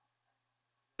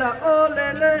la oh le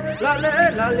le, la le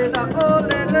la oh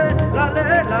le le, la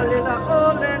la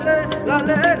oh le le, la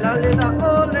la oh le le, la la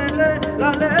oh le le,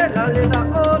 la la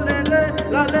oh le le,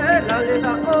 la la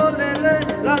oh le le,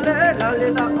 la la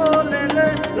oh le le, la la oh le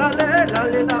le, la la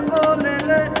oh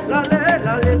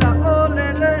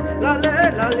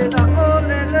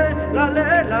le le, la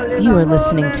la. You are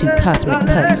listening to Cosmic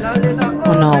Cuts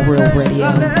on All Real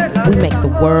Radio. We make the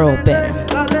world better.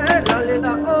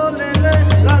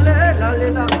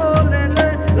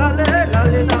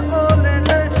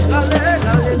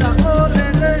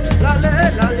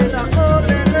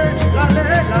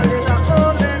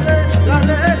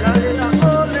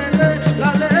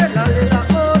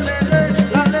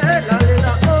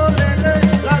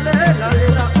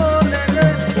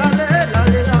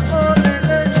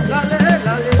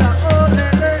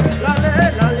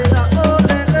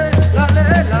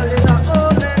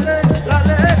 La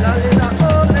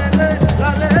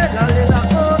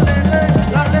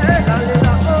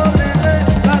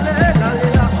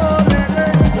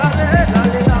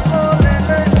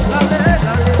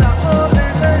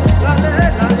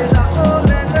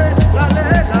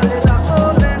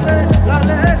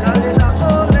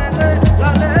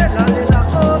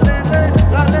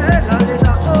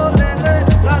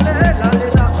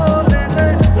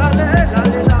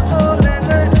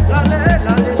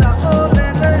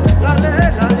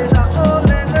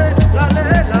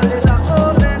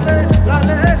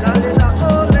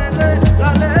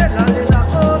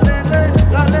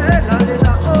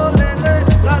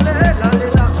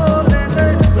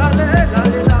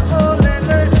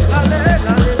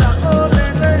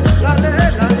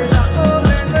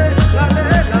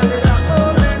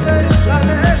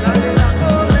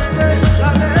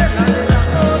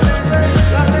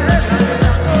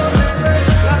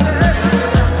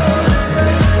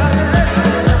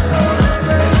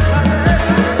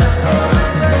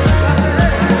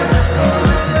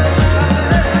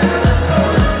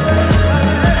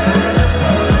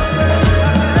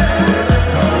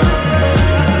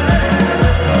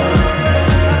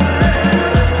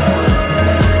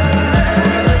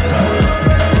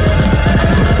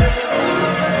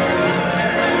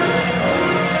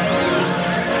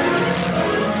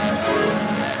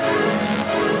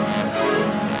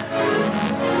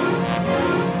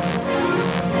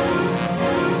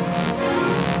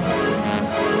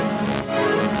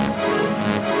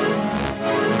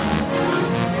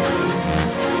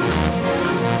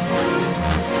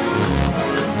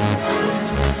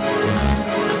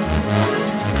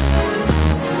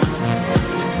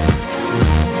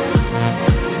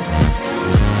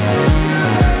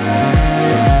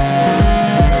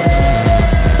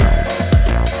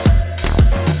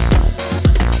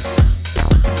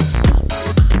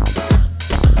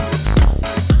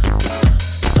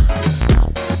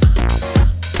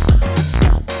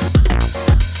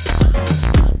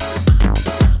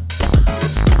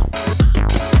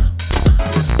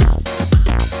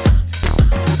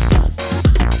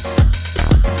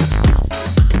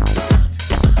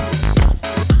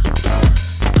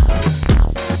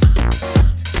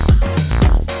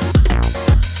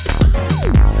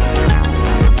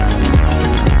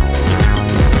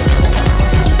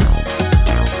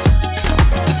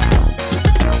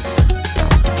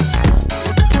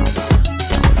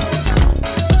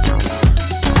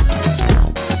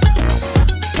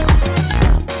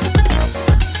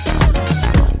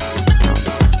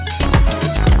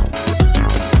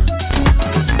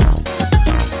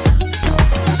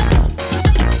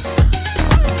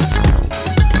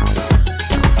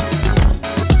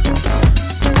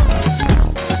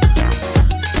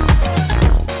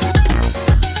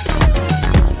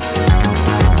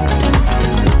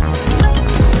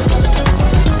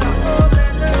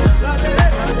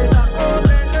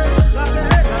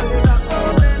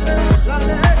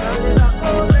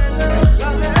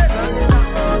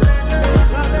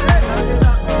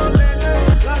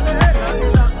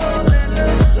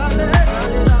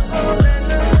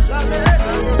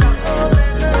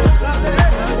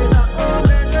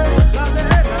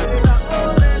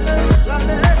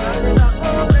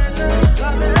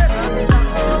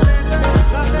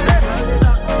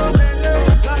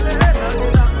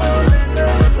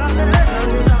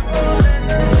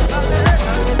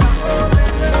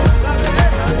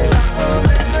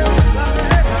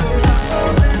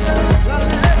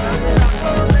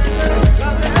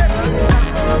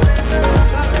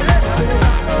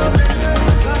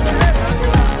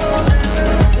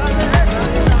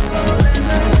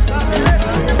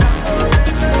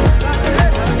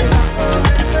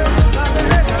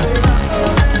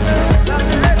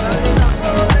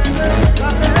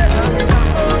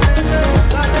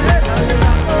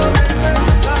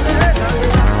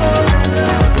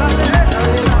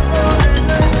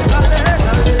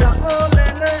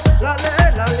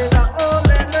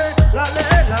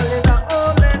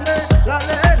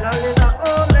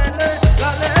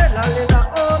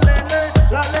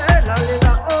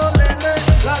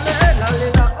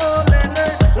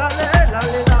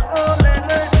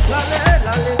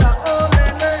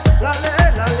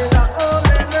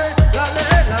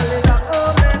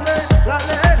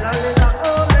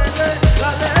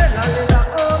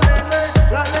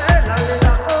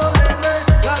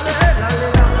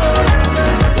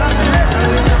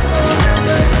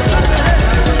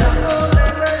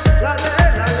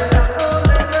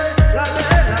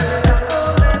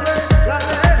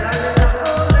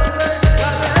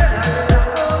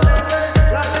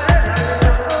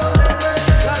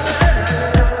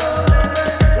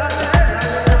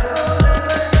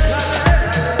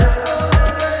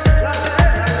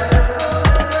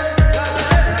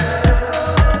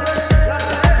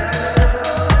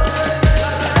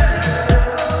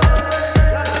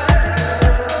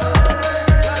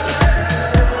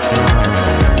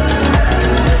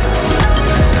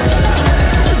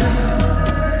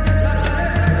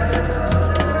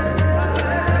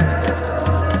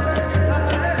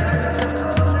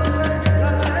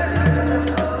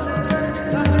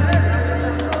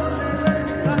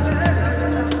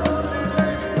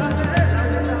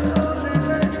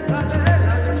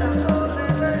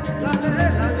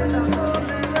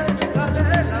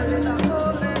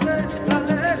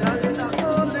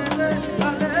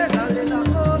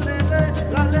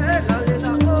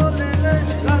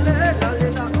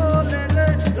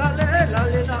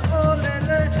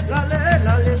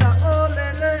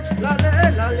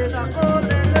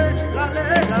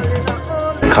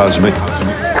cosmic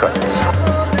cuts.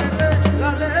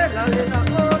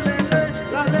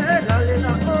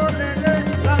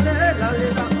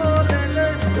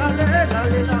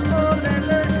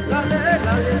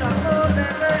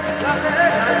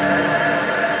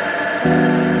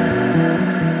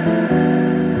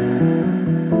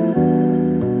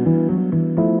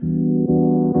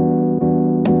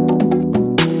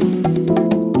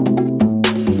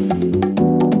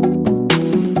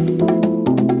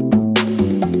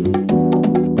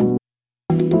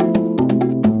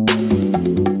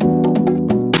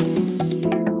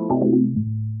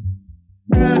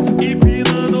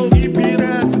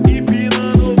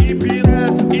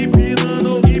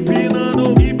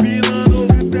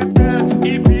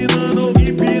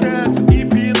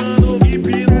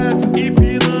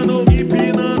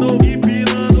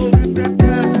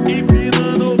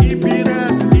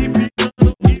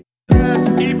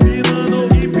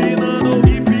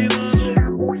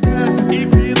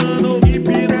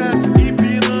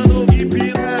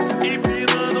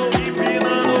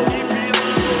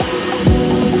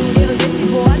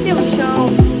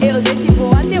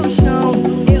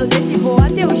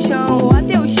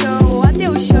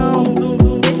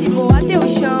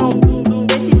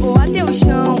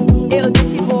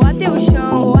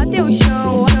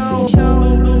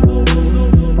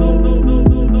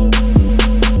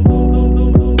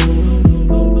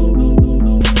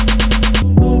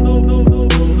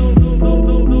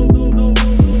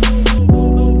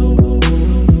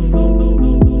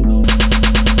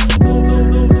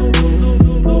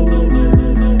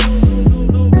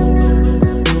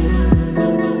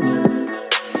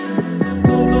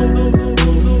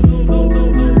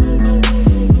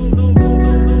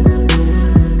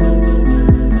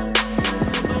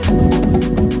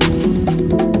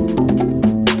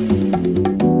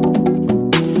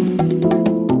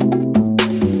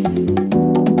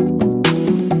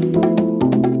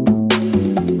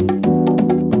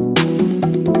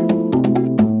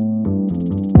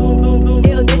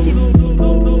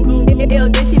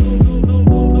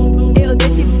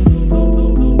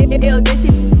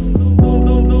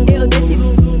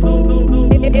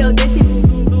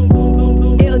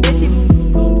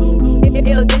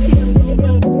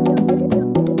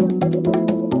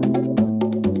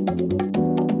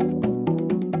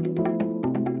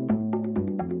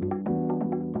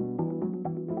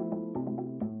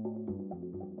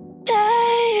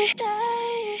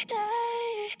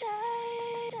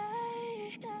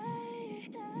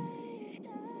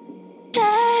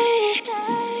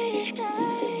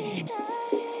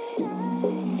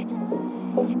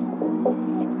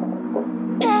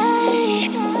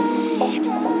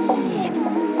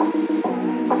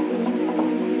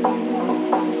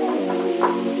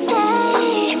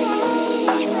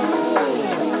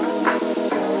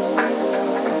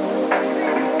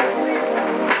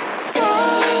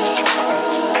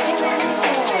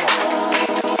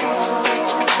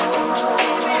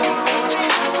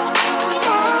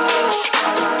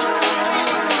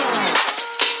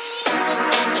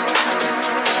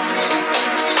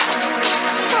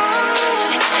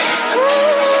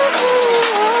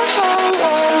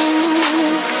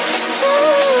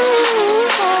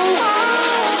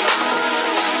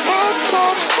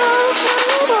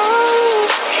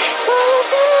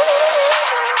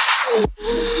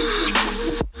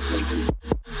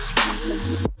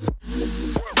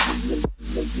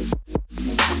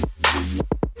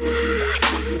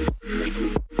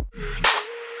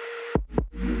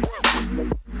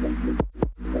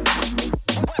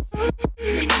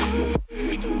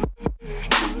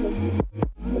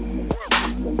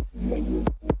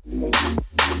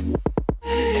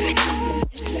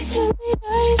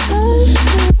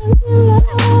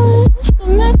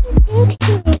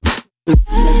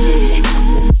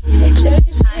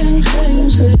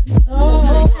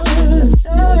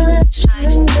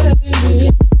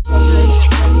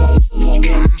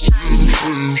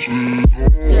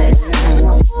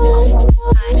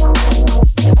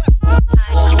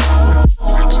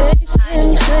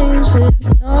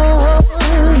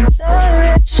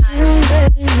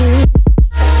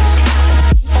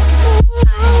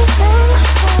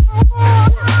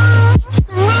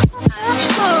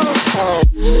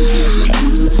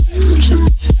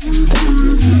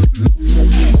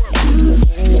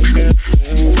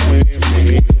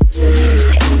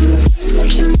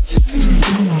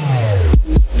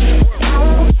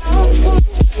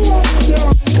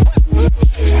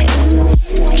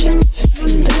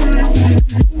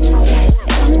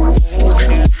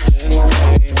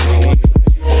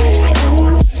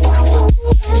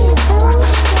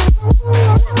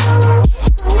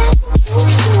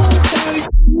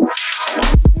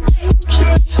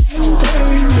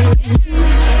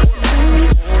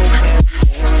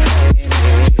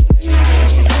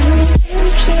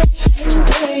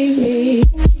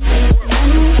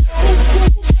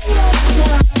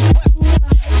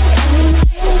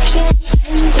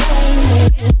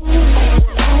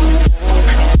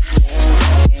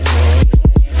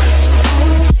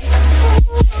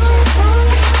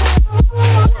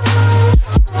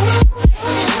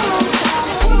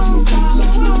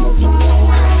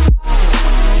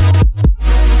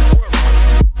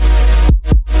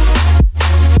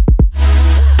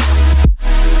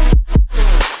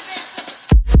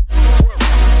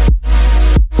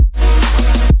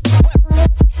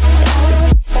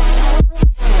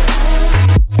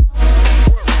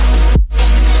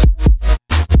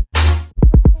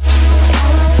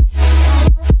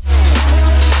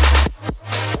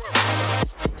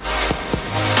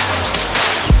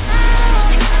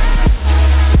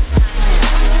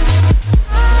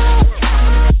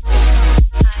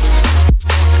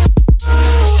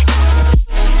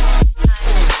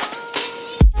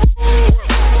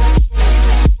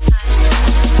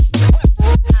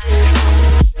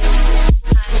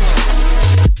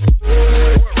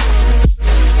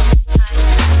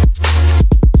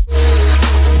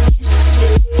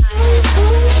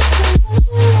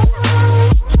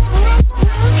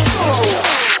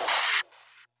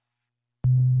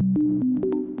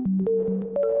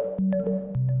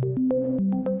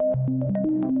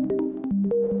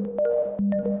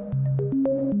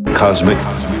 Cosmic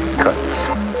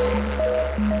Cuts.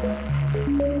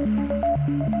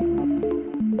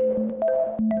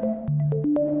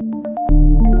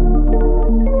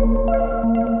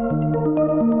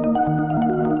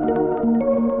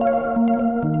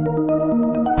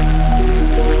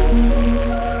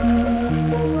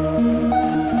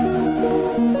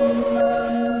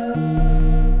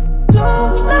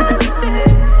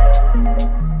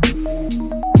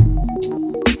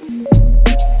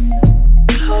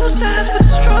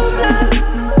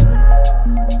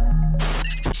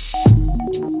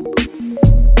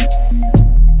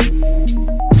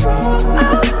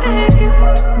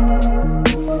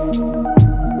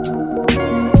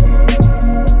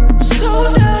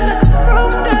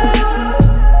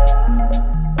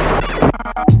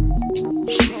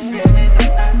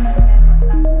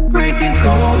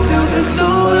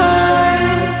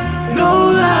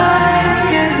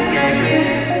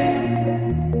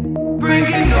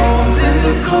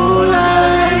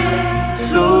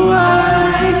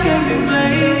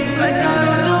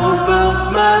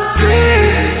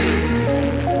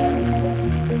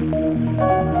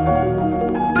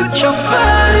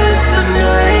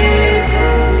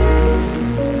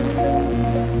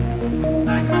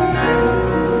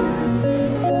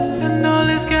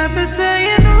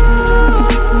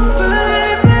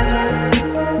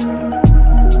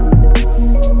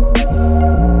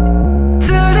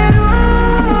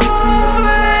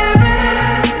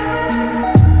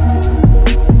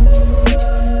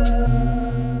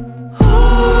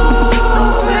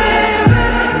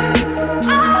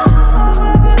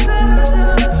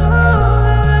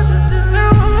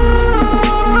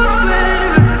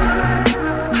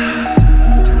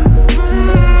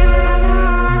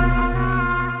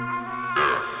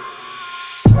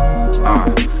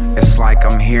 It's like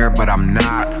I'm here, but I'm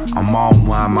not. I'm on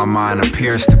one, my mind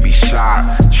appears to be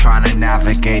shot. Trying to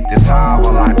navigate this high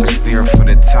while I just steer for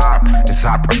the top. As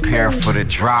I prepare for the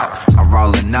drop, I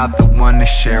roll another one to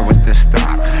share with this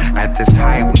thought. At this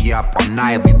height, we up all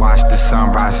night, we watch the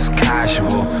sunrise as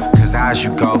casual. Cause as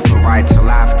you go from right till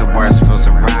afterwards feels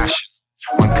irrational.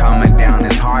 When coming down,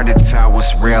 it's hard to tell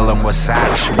what's real and what's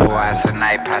actual. As the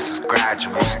night passes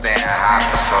gradual, staying high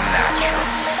for so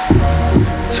natural.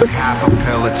 Took half a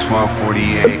pill at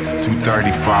 12:48,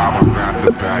 2:35. I grabbed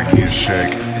the baggie and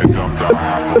shake and dumped out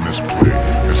half of this plate.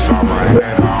 Inside my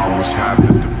head, I always have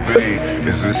the debate: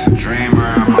 is this a dream or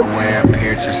am I way up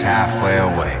here just halfway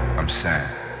away? I'm saying.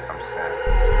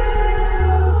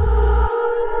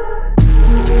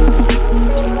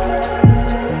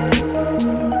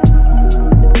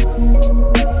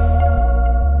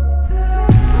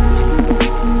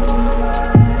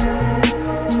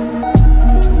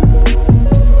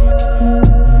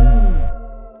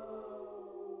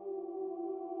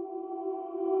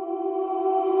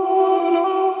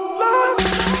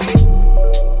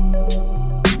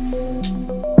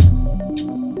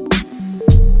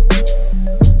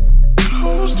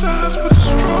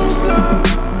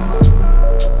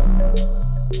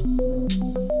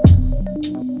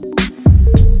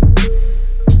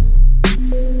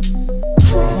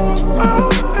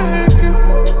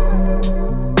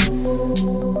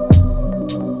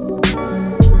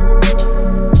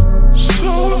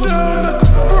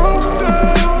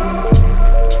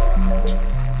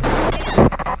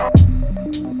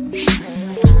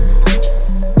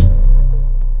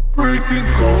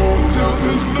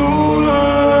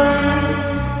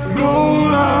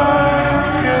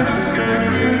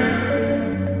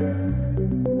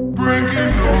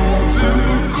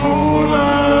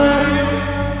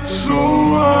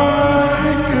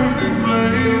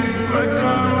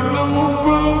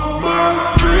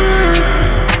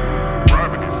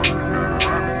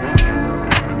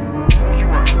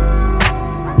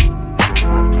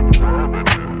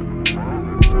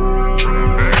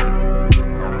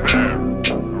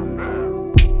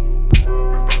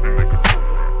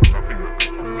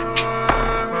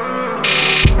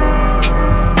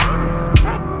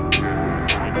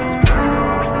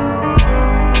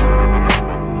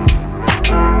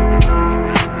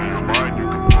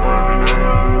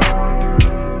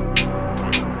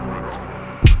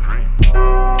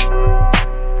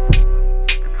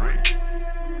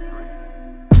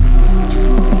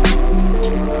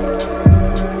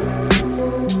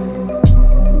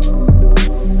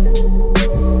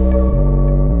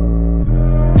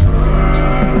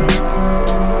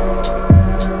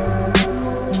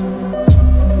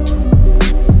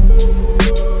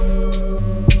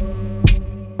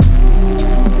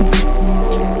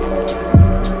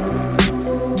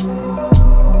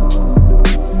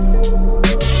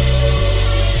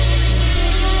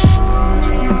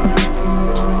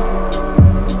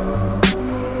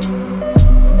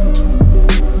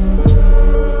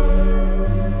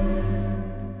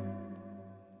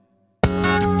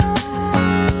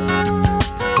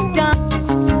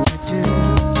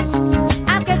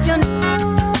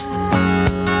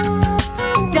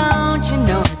 Don't you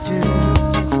know it's true?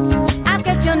 I've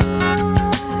got your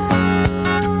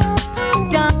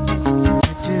don't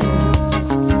it's true.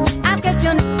 I've got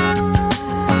your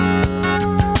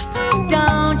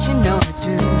don't you know it's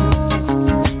true?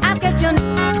 I've got your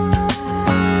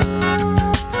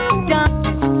don't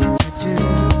it's true.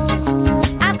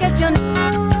 I've got your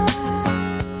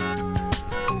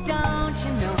don't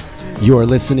you know it's true? You're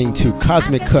listening to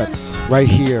Cosmic Cuts right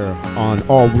here on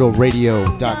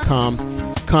allrealradio.com.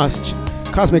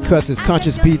 Cosmic Cuts is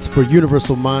conscious beats for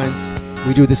universal minds.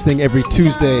 We do this thing every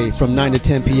Tuesday from 9 to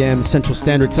 10 p.m. Central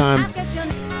Standard Time.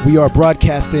 We are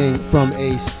broadcasting from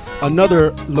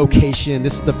another location.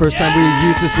 This is the first time we've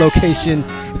used this location.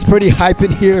 It's pretty hype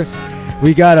in here.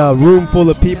 We got a room full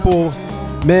of people,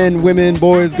 men, women,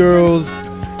 boys, girls,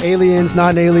 aliens,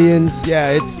 non-aliens.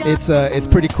 Yeah, it's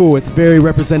pretty cool. It's very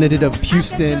representative of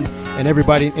Houston and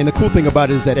everybody. And the cool thing about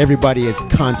it is that everybody is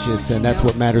conscious, and that's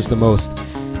what matters the most.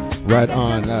 Right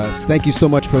on. Thank you so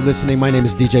much for listening. My name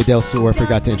is DJ Del Sur. I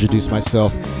forgot to introduce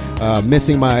myself.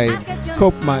 Missing my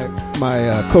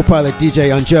co-pilot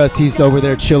DJ Unjust. He's over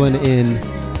there chilling in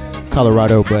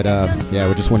Colorado. But yeah,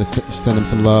 we just want to send him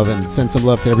some love and send some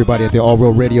love to everybody at the All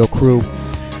Real Radio crew.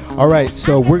 All right,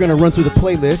 so we're gonna run through the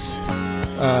playlist.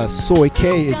 Soy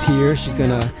K is here. She's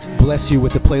gonna bless you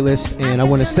with the playlist, and I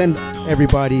want to send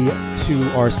everybody to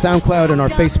our SoundCloud and our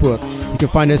Facebook. You can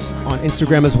find us on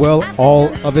Instagram as well, all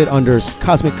of it under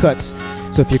Cosmic Cuts.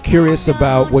 So if you're curious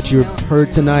about what you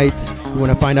heard tonight, you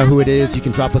want to find out who it is, you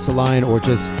can drop us a line or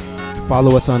just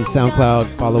follow us on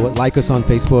SoundCloud, like us on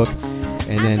Facebook,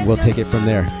 and then we'll take it from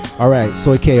there. All right,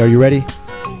 Soy K, are you ready?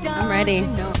 I'm ready.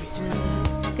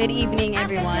 Good evening,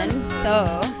 everyone.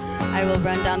 So I will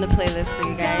run down the playlist for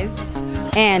you guys.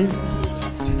 And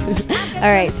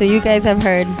all right, so you guys have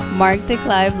heard Mark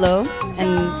DeClive Low,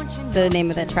 and the name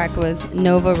of that track was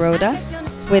Nova Rhoda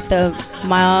with the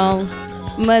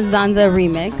Malmazanza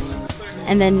remix.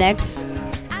 And then next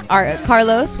are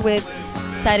Carlos with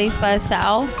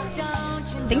Satisfazao.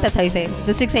 I think that's how you say it.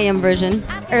 The 6 a.m. version,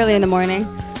 early in the morning.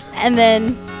 And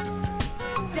then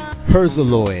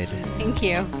Herzaloid. Thank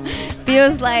you.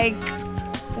 Feels like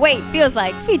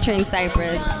featuring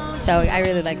Cypress. So I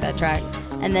really like that track.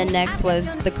 And then next was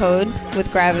The Code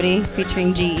with Gravity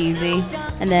featuring G-Eazy.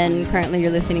 And then currently you're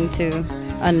listening to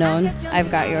Unknown, I've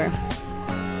Got Your.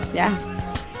 Yeah.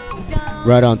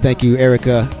 Right on. Thank you,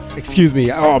 Erica. Excuse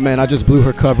me. Oh, man, I just blew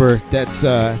her cover. That's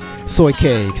Soy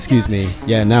K. Excuse me.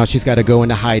 Yeah, now she's got to go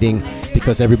into hiding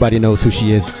because everybody knows who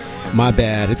she is. My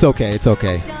bad. It's okay. It's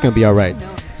okay. It's going to be all right.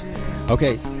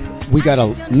 Okay. We got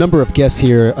a number of guests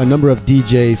here, a number of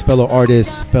DJs, fellow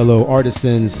artists, fellow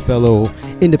artisans, fellow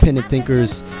independent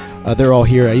thinkers. They're all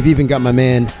here. I've even got my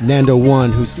man Nando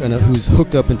One, who's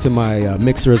hooked up into my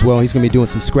mixer as well. He's going to be doing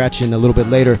some scratching a little bit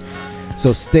later.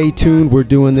 So stay tuned. We're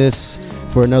doing this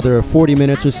for another 40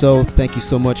 minutes or so. Thank you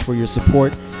so much for your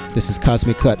support. This is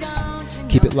Cosmic Cuts.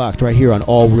 Keep it locked right here on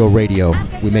All Real Radio.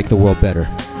 We make the world better.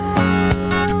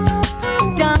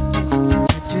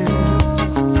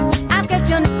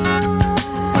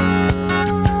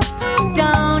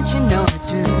 Don't you know it's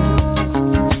true?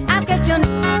 I've got your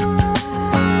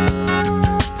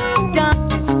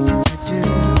don't it's true.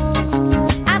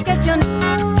 I've got your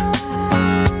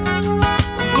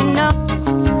you know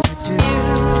it's true.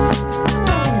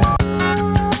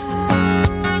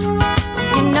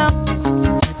 You know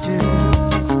it's true.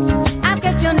 I've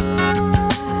got your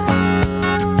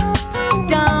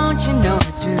don't you know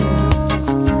it's true?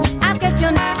 I've got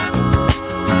your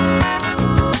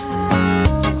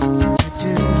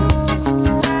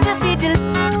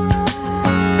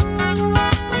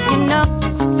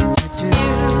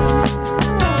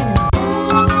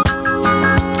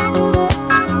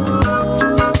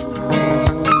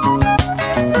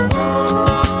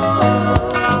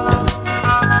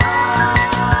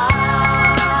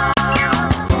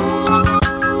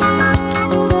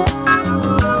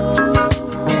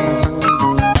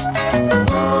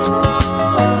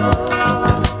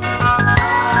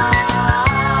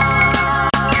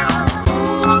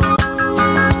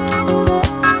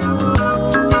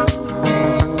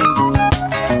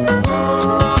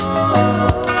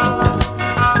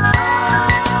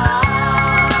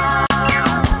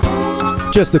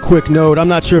Just a quick note, I'm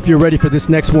not sure if you're ready for this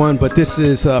next one, but this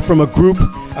is from a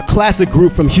classic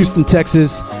group from Houston,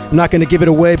 Texas. I'm not going to give it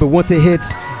away, but once it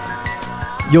hits,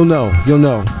 you'll know.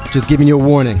 Just giving you a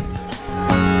warning.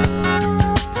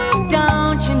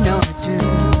 Don't you know it's true?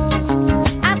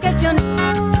 I've got your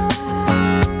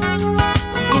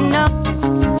you know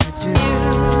it's true.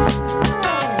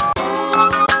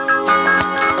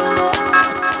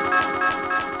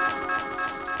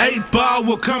 8 Ball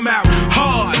will come out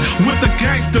hard with the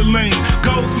gangsta extra lean.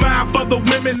 Gold smile for the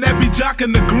women that be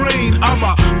jocking the green. I'm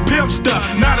a pimpster,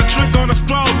 not a trick on a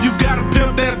stroll. You gotta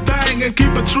pimp that thing and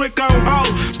keep a trick on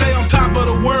hold. Stay on top of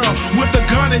the world with a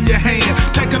gun in your hand.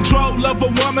 Take control of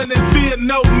a woman and fear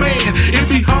no man. It'd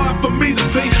be hard for me to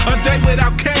see a day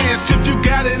without cash. If you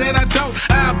got it and I don't,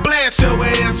 I'll blast your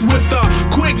ass with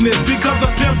quickness because a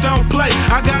pimp don't play.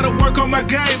 I gotta work on my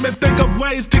game and think of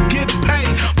ways to get paid.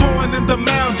 Pouring in the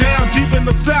mound down deep in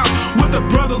the south with the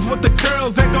brothers with the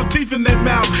curls that go teeth in their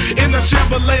mouth. In the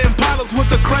Chevrolet Impalas with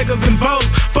the Kragers and Vogue.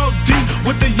 4 deep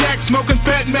with the yak smoking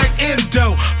Fat Mac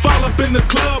Endo. Fall up in the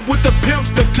club with the pimps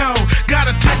to tone. Got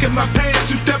a tech in my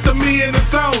pants, you stepped to me in the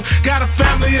zone. Got a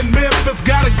family in Memphis,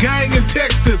 got a gang in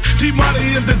Texas.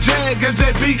 G-Money in the Jag and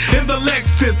JB in the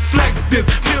Lexus. Flex this,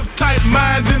 pimp type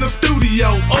mind in the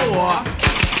studio. Or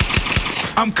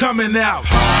I'm coming out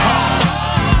hard.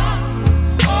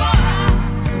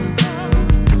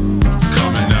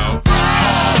 Coming out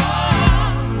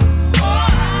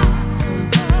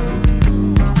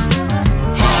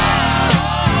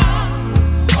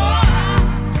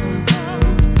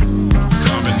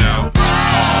coming out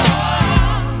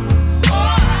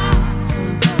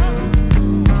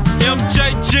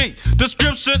MJG,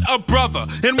 description of brother,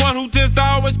 and one who tends to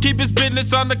always keep his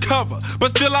business undercover.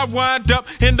 But still I wind up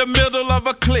in the middle of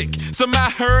a clique. Some I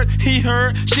heard, he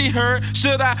heard, she heard.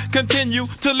 Should I continue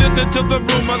to listen to the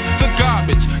rumors, the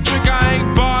garbage? Trick, I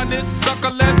ain't bar this sucker,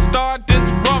 let's start this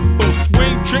rumble.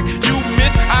 Swing trick, you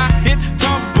miss, I hit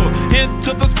tumble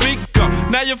into the speaker.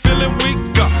 Now you're feeling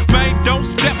weaker. Man, don't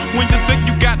step when you think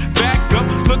you got back up.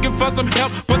 Looking for some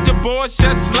help, but your boys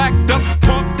just slacked up.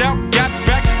 Pumped out, got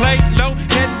back, laid low,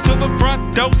 heading to the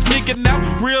front door, sneaking out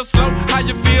real slow. How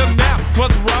you feel now?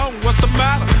 What's wrong? What's the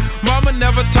matter? Mama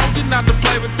never told you not to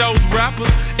play with those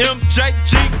rappers.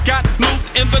 MJG got loose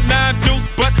in the 9 deuce,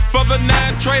 but for the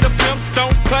 9 trader pimps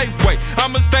don't play. Wait,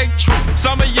 I'ma stay true.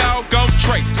 Some of y'all gon'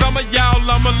 trade, some of y'all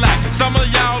I'ma like, some of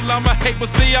y'all I'ma hate. But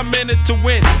see, I'm in it to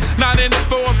win it, not in it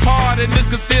for a part. And it's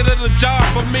considered a job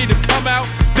for me to come out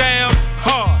damn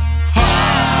hard.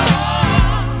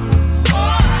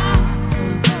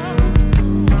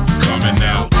 Coming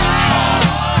out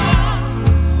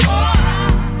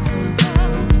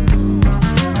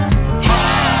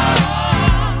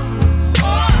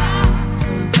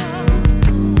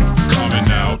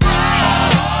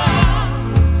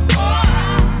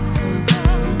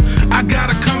I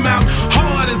gotta come out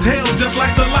hard as hell, just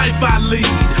like the life I lead.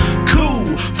 Cool,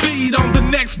 feed on the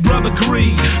next brother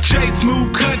greed. Jay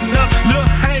Smooth cutting up, Lil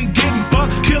Hank getting buck,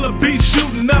 Killer Beat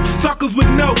shooting up suckers with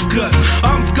no guts.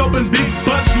 I'm scoping big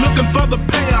butts, looking for the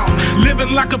payoff.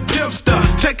 Living like a pimpster,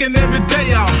 taking every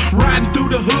day off. Riding through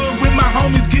the hood with my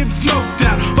homies getting smoked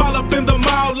out. Fall up in the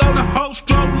mall on a whole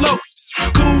stroke low.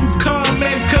 Cool, calm,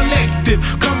 and collective,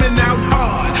 coming out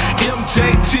hard.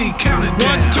 MJG, count it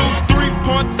down. 1, 2, 3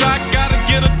 points I gotta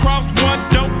get across. 1,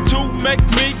 don't 2 make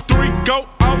me 3 go.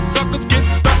 All suckers get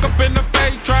stuck up in the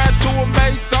face, trying to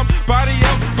amaze somebody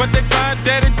else, but they find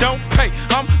that it don't pay.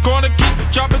 I'm gonna keep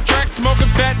dropping tracks, smoking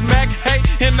Fat Mac, hey,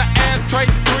 in the ashtray.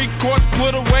 3 quarts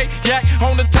put away, yak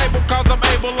on the table, cause I'm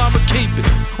able, I'ma keep it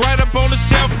right up on the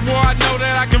shelf where I know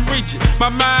that I can reach it. My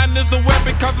mind is a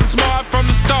weapon, cause I'm smart from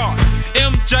the start.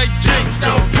 MJG,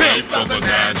 the pimp, coming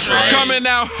out hard. Coming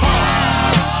out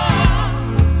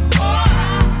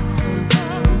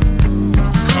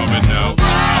coming out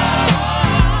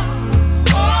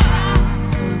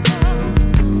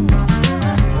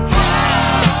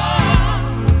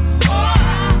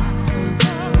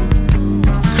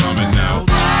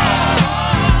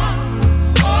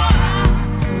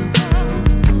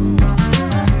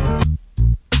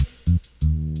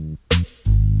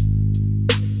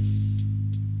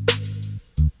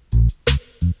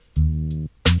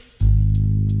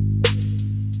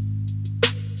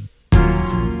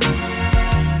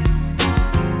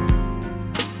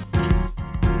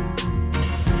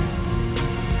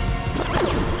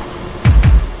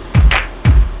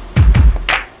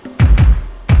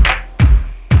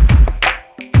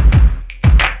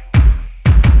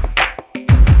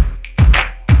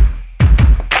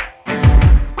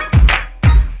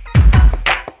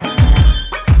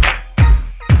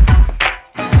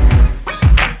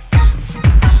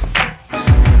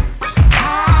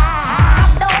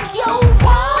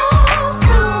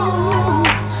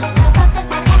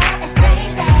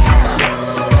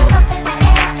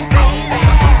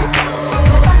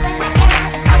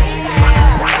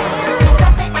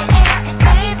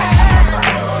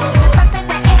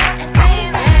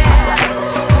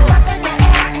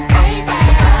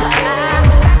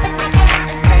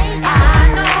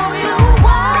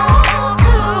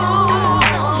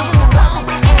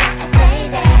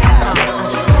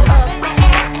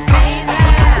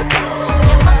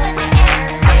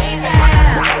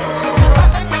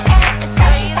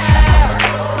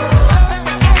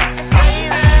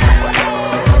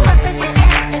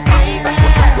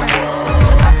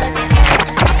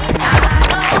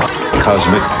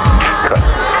Cosmic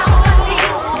Cuts.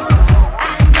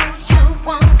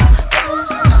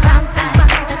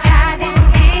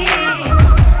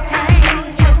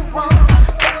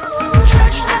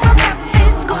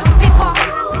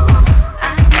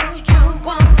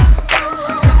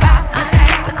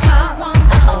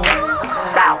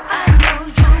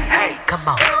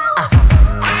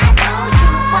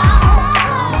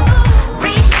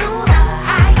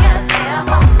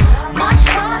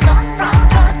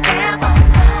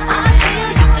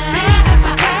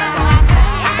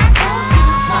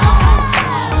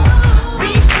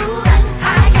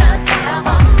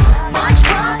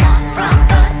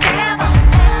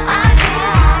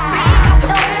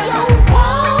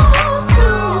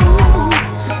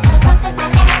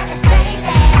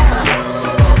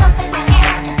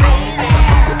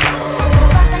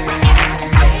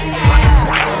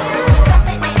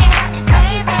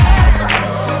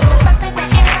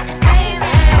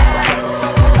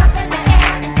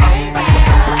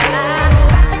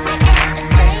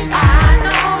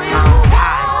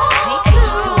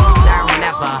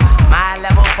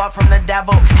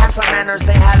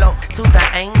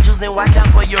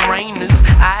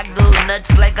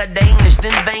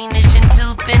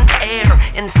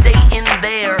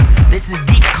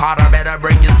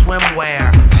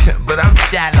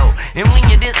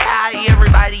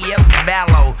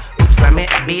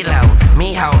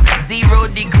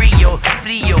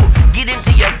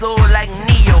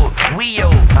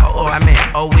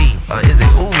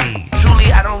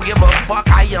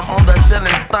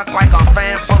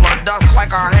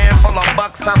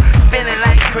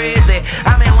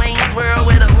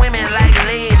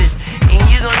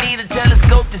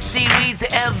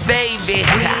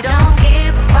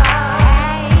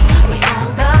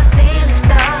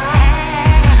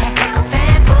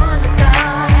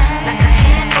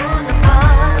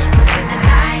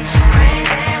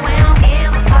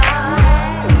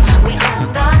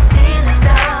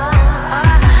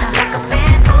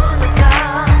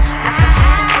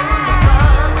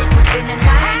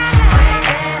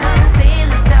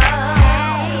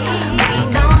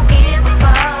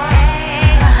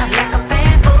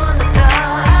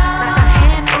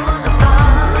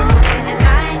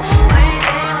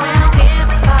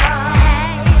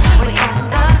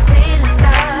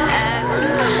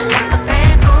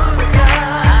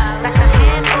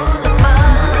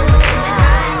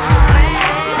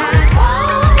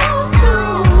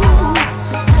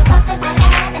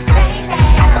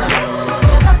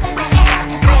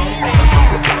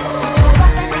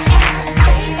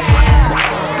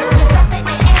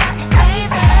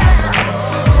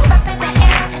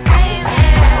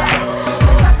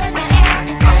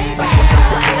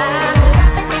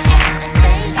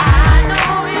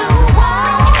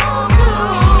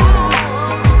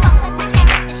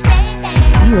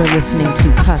 Listening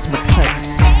to Cosmic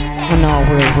Cuts on All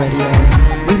Real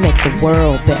Radio. We make the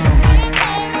world better.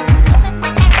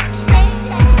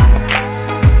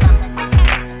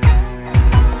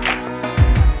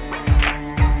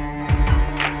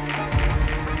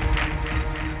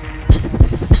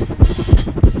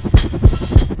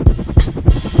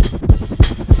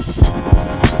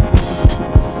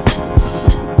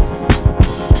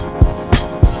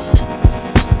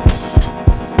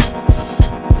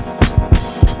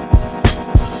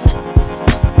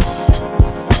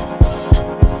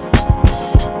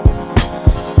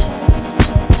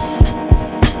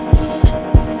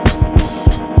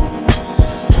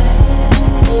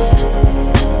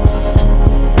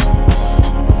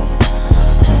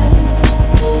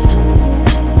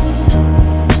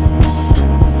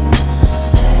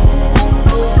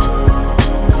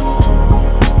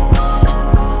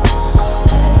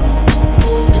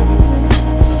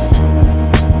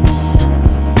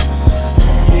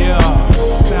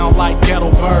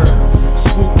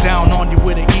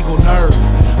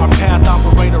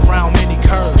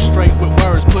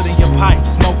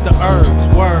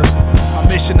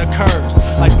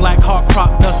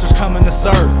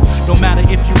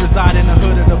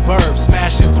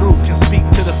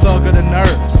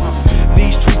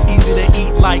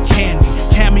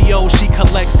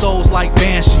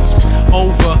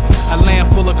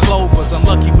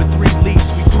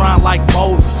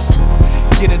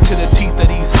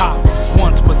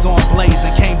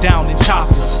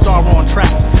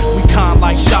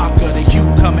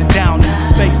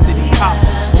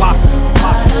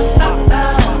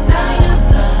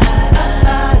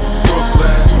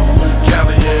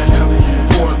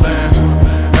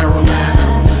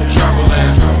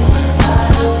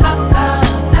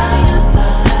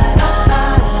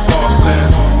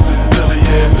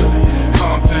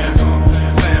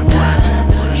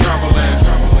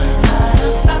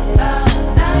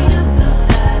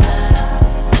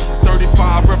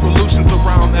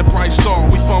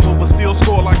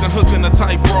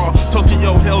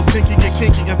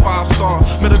 pop star.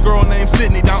 Met a girl named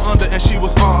Sydney down under and she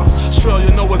was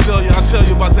Australia, no Azalea, I tell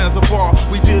you about Zanzibar.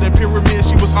 We did in pyramids,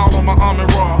 she was all on my arm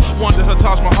and raw. Wanted her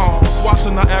Taj Mahals,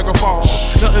 watching Niagara Falls.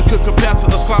 Nothing could compare to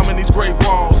us climbing these great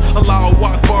walls. Allahu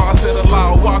Akbar, I said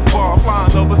Allahu Akbar.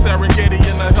 Flying over Serengeti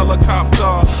in a helicopter.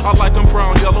 I like them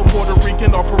brown, yellow, Puerto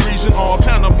Rican, or Parisian, or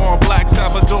Panama, Black,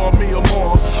 Salvador, me or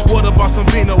more. What about some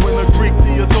vino in the Greek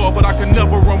theater? But I can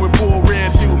never run with Bull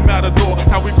Red, Hugh, Matador.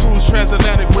 How we cruise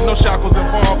transatlantic with no shackles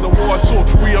involved. The war tour,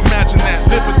 reimagine that,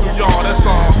 living through y'all, that's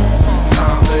all.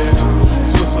 Thailand,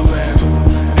 Switzerland,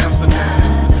 Amsterdam,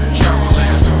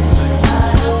 Travelland,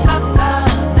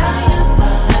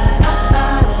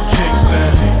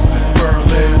 Kingston,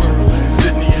 Berlin,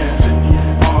 Sydney,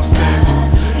 Austin,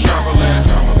 Travelland.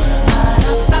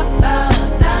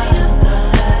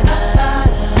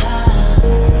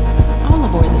 All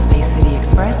aboard the Space City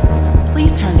Express.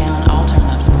 Please turn down all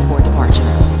turn-ups before departure.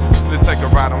 Let's take a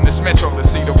ride on this metro to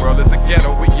see the world as a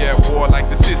ghetto. We at war like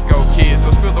the Cisco kids.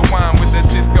 So spill the wine with the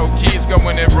Cisco kids. Go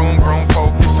in that room,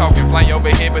 focus. Talking, fly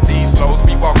overhead, but these flows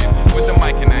be walking with the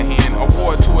mic in their hand. A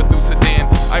war tour through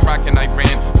Sudan, Iraq and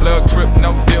Iran. Blood, crip,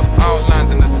 no diff, all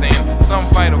lines in the sand. Some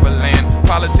fight over land,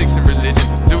 politics and religion.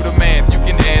 Do the math, you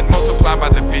can add, multiply by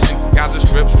division. Gaza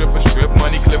strip,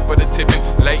 money clip for the tipping.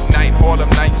 Late night, Harlem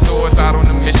night, swords out on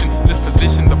a mission.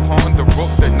 Disposition, the pawn, the rook,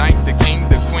 the knight, the king,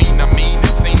 the queen. I mean,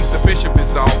 it seems the bishop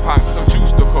is all pop, so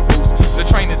juice the caboose. The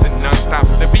train isn't non-stop,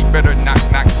 the beat better knock.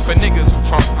 For niggas who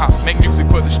trump pop, make music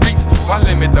for the streets. Why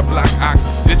limit the block?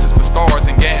 This is for stars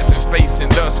and gas and space,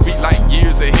 and thus we like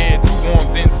years ahead. 2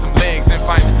 arms and some legs and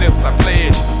 5 steps I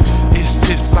pledge. It's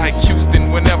just like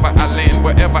Houston whenever I land,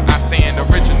 wherever I stand.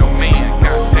 Original man,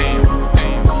 goddamn.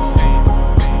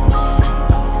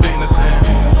 Venus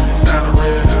and Saturn,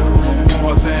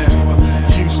 Mars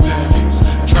and Houston,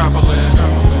 traveling.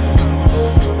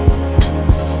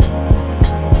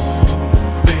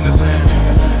 Venus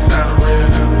and Saturn,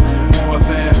 Mars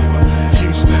and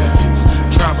Houston,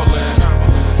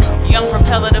 traveling. Young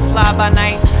propeller to fly by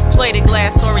night, plated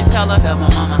glass storyteller. Tell my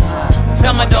mama,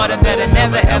 tell my daughter better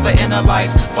never ever in her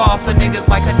life fall for niggas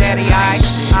like her daddy.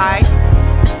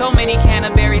 So many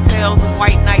Canterbury tales of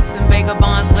white knights and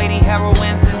vagabonds, lady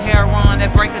heroines and heroin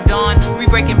at break of dawn. We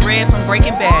breaking bread from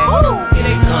Breaking Bad. Here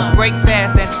they come, break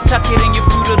fast and tuck it in your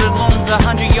Fruit of the Looms.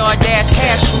 100-yard dash,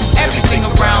 cash fruits, everything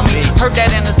around me. Heard that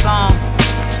in the song.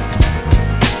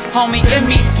 Homie,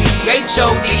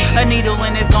 M-E-T-H-O-D, a needle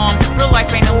in his arm. Real life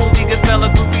ain't a movie, good fella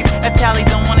groupies. Italians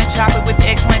don't want to chop it with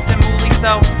eggplants and moolies.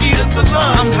 So, eat a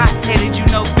salon. I'm hot-headed, you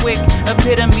know quick.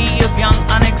 Epitome of young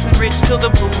Onyx and rich till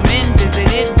the blue men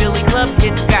visited. Billy Club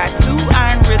hits, got 2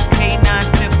 iron wrist, K9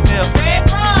 sniff. Red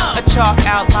rum. A chalk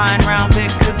outline round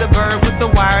Vic, cause the bird with the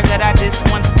wire that I diss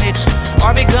one snitch.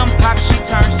 Arby gum pop, she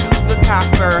turns to the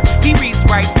copper. He reads,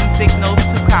 writes, and signals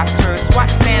to copters. SWAT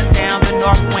stands down, the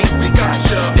North Wing. We got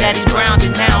you. Daddy's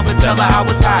grounded now, but tell her I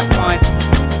was hot once.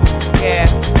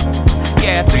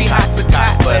 Yeah, 3 hots a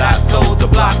cot, but I sold the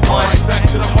block once. Back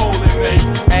to the hole in me.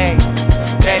 Hey,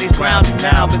 daddy's grounded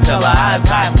now, but tell her I was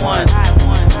hot once.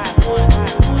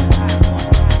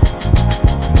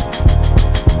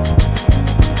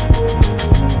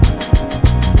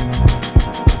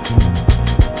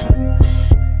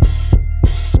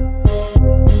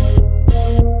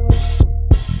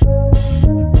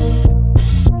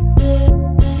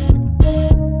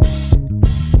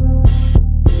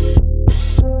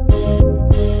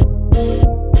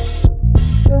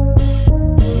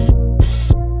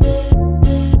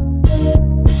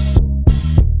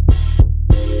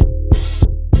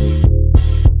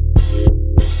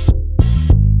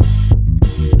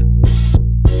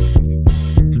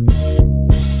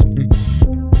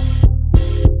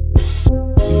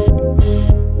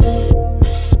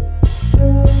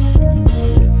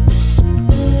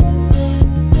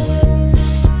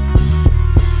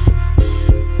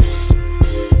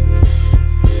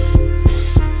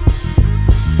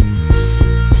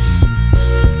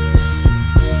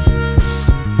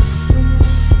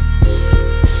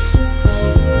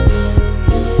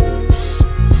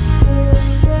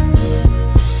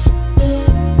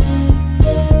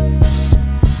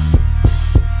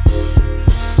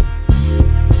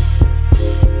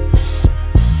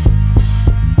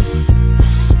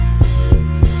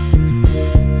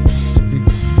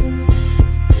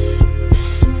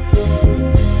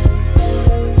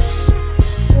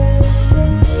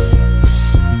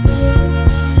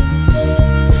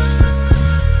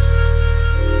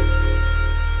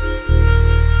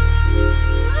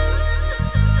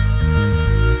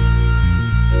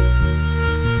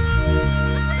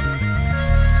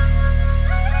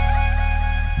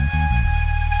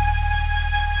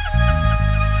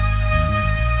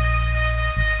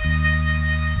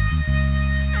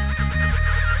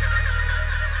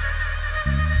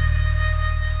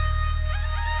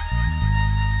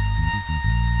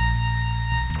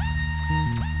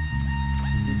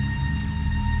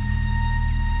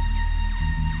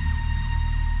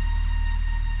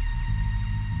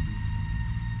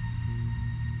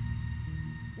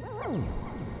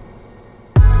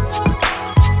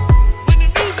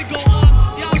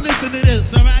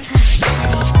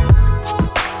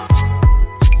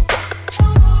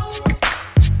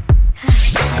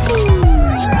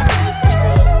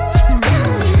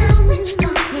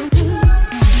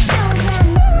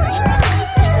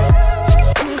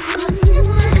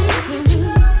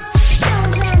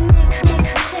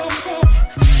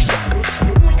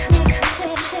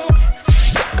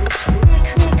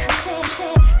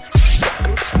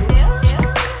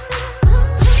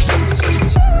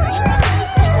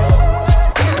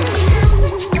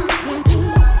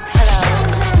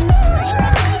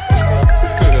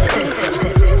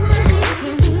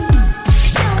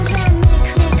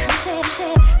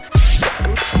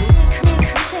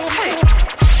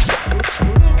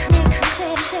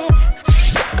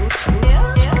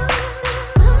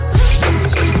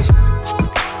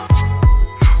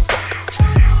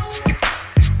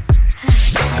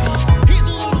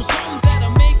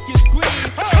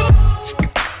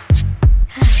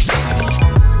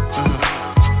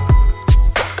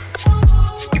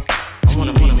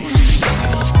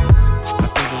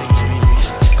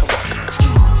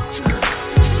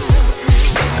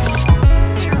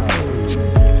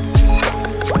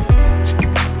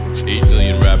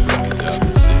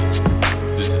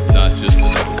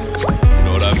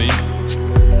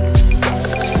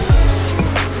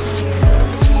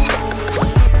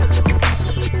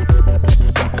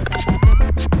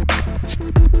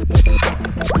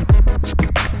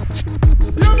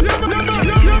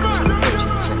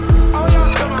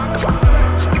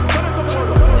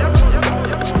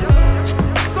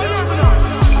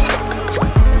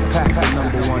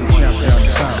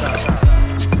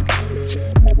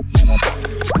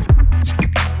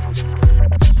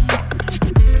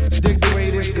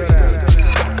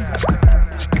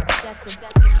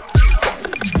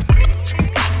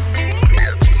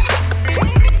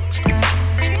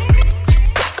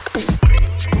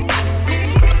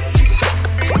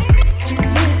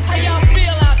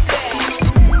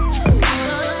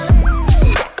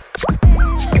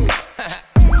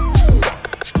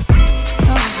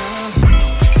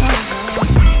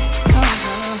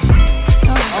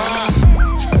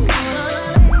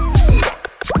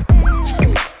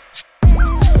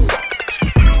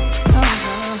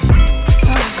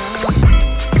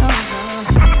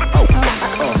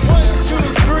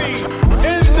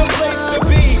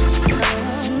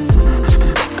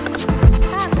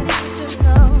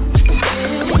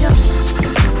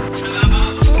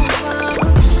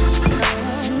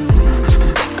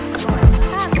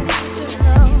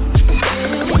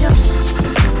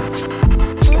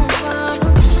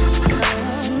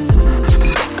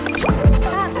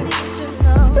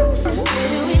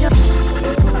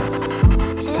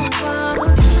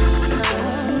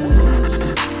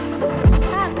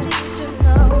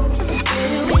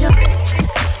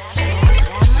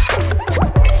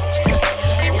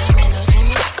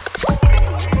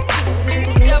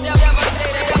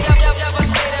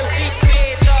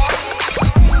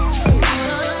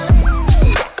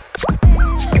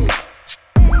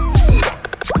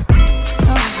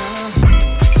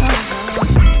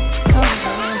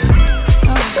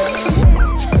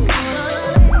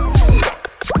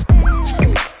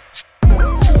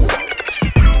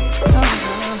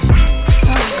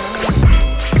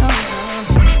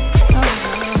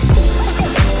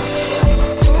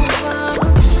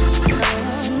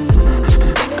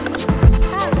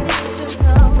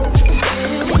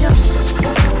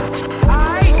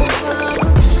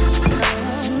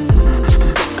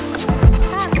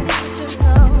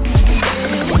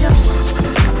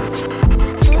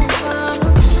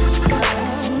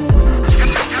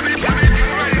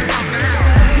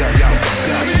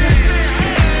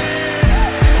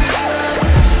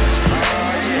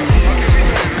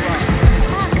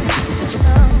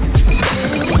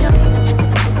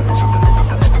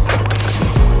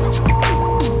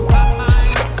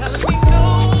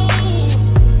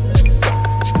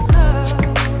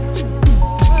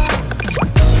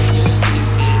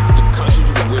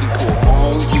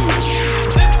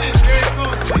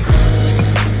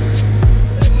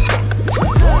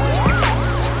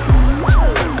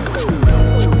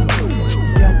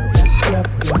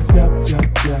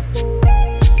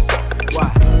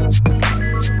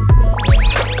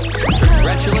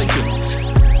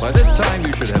 this time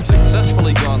you should have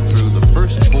successfully gone through the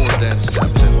first 4 dance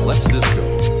steps in Let's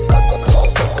Disco.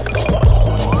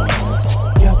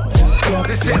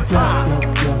 This hip-hop.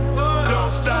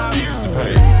 Don't stop. Here's the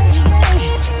pain.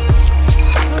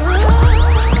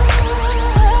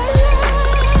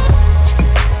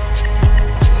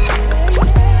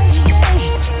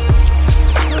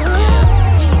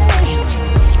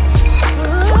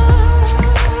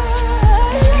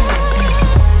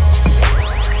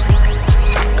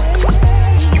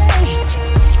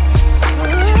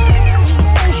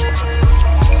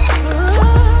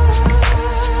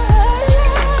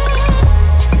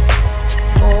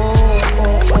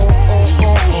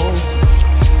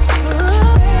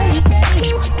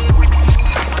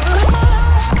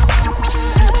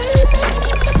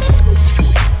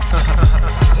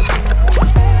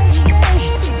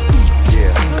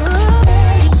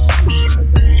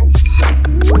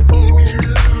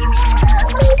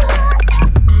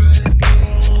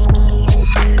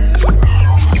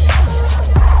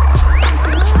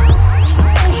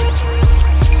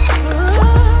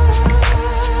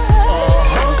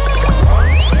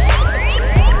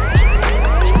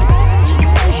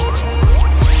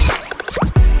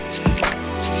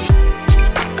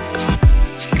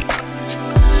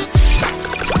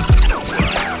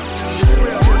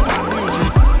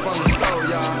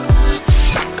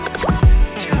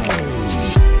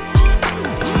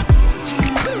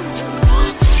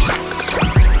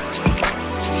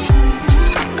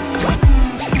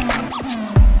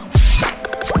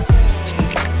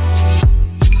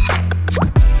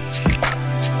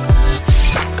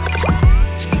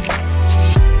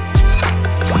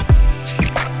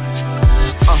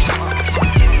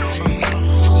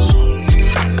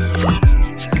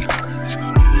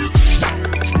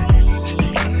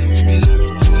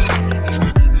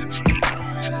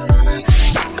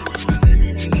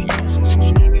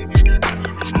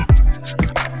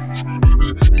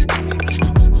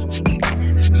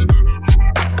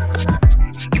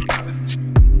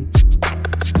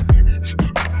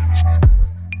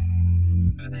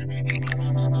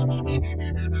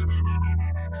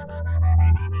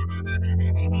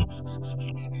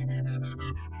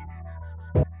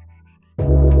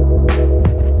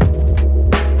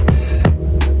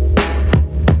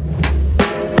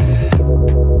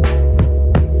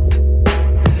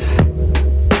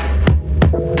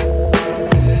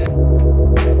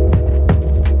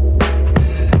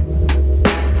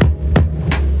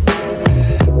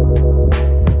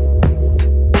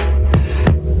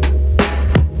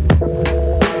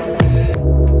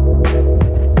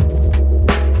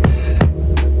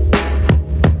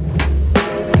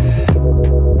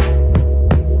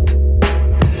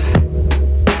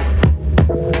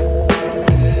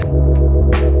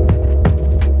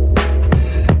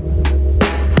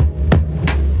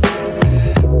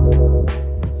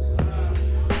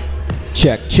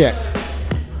 Check.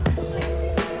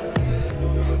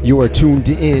 You are tuned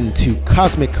in to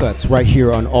Cosmic Cuts right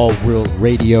here on All Real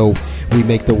Radio. We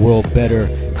make the world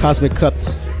better. Cosmic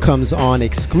Cuts comes on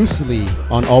exclusively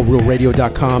on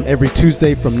allrealradio.com every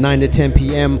Tuesday from 9 to 10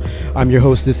 p.m. I'm your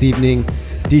host this evening,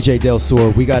 DJ Del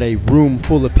Sur. We got a room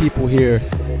full of people here,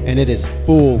 and it is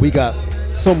full. We got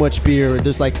so much beer.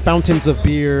 There's like fountains of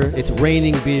beer. It's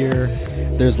raining beer.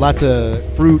 There's lots of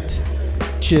fruit,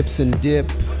 chips, and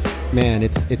dip. Man,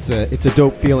 it's a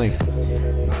dope feeling.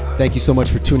 Thank you so much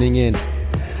for tuning in.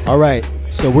 All right,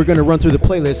 so we're gonna run through the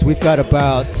playlist. We've got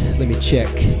about, let me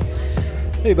check,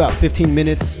 maybe about 15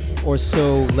 minutes or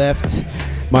so left.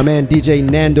 My man DJ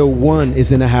Nando One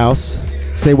is in the house.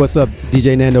 Say what's up,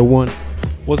 DJ Nando One.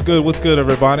 What's good,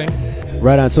 everybody?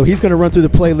 Right on. So he's gonna run through the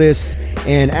playlist,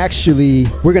 and actually,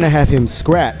 we're gonna have him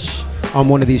scratch on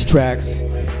one of these tracks.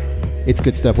 It's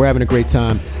good stuff. We're having a great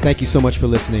time. Thank you so much for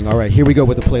listening. All right, here we go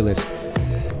with the playlist.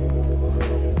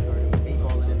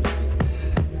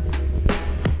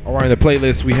 All right, in the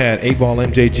playlist, we had 8-Ball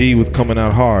MJG with Coming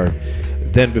Out Hard.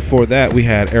 Then before that, we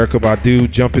had Erykah Badu,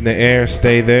 Jump in the Air,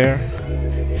 Stay There,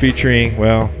 featuring,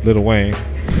 well, Lil Wayne.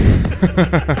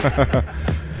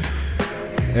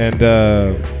 And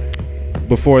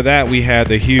before that, we had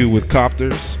The Hue with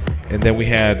Copters. And then we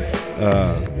had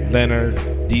Leonard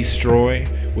Destroy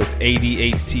with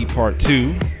ADHD Part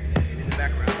 2.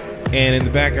 And in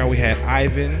the background, we had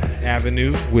Ivan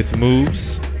Avenue with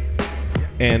Moves.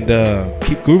 And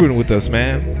keep grooving with us,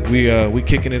 man. We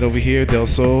kicking it over here. Del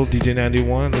Sol, DJ Nando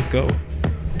One. Let's go.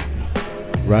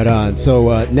 Right on.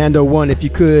 So Nando One, if you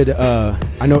could,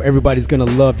 I know everybody's gonna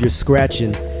love your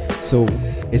scratching. So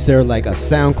is there like a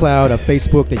SoundCloud, a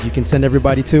Facebook that you can send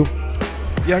everybody to?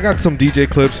 Yeah, I got some DJ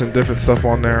clips and different stuff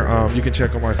on there. You can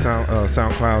check on my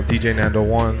SoundCloud, DJ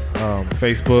Nando1,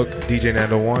 Facebook, DJ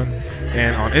Nando1,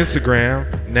 and on Instagram,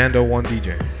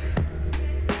 Nando1DJ.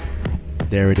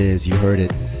 There it is. You heard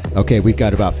it. Okay, we've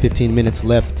got about 15 minutes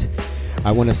left.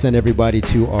 I want to send everybody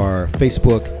to our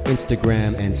Facebook,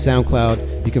 Instagram, and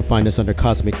SoundCloud. You can find us under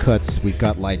Cosmic Cuts. We've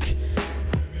got like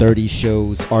 30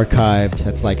 shows archived.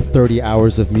 That's like 30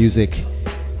 hours of music.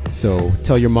 So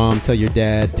tell your mom, tell your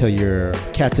dad, tell your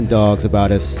cats and dogs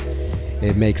about us.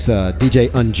 It makes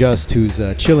DJ Unjust, who's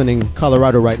chilling in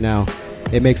Colorado right now,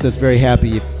 it makes us very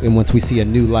happy and once we see a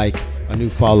new like, a new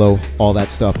follow, all that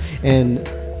stuff. And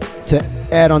to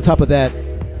add on top of that,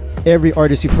 every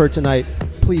artist you've heard tonight,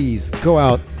 please go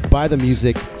out, buy the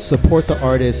music, support the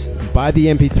artists, buy the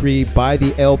MP3, buy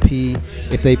the LP.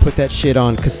 If they put that shit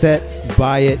on cassette,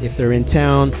 buy it. If they're in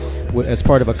town as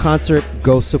part of a concert,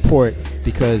 go support,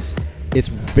 because it's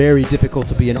very difficult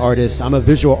to be an artist. I'm a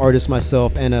visual artist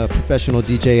myself and a professional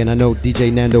DJ, and I know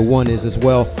DJ Nando1 is as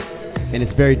well, and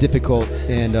it's very difficult,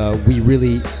 and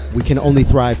we can only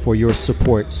thrive for your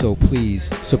support. So please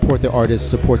support the artists,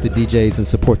 support the DJs, and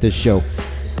support this show.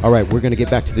 All right, we're going to get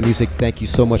back to the music. Thank you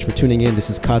so much for tuning in. This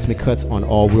is Cosmic Cuts on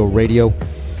All Real Radio,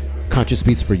 conscious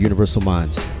beats for universal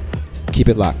minds. Keep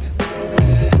it locked.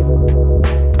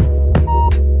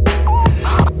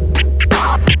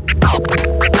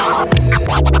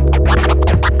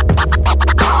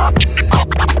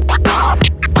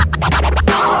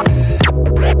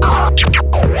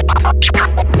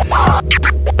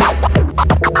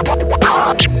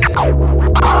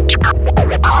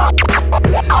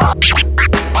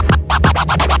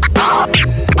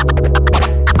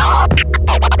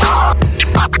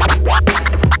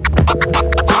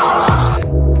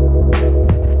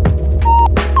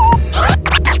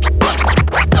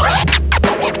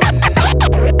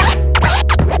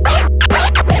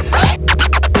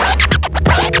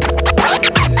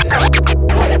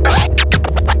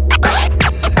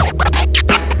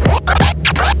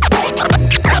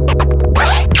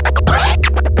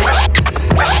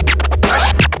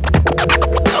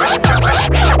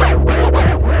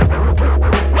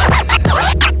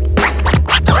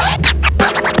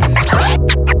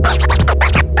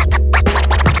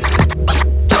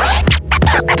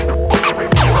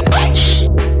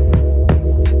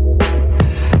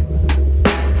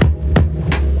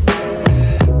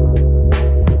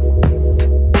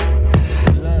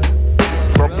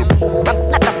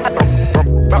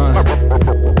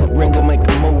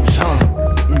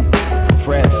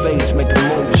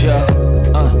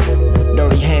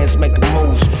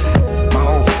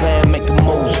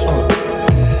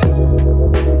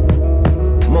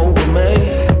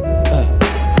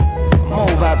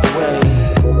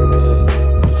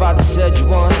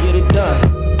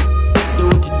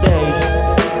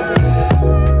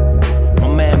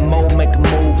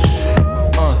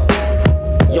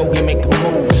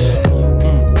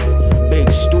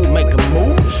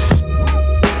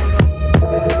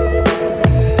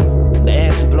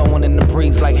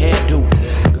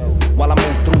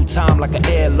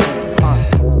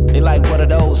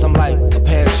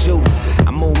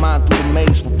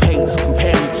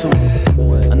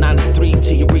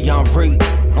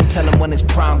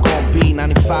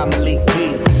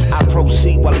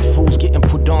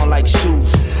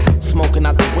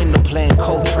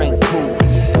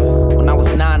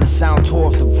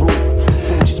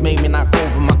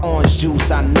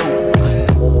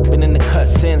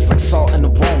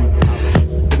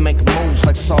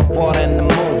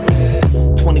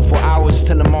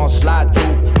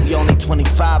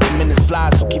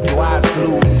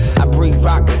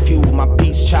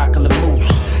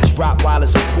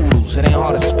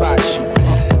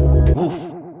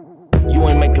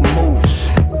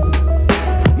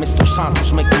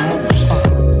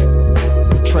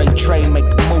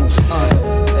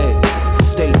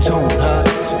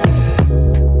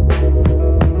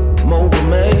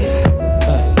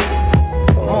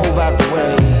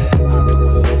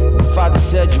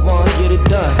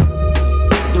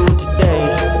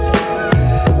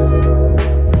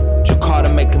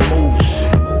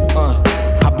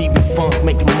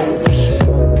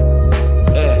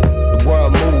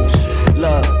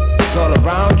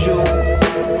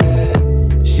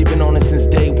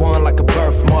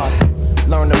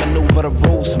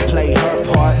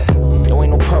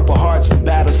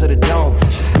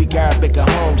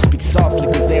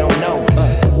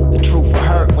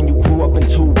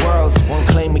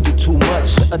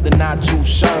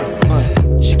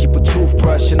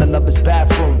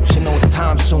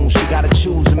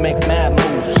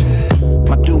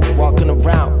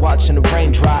 Watching the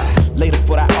rain drop. Later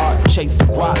for that art, chase the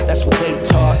guap, that's what they do.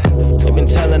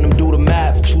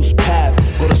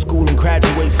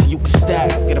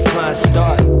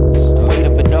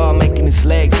 his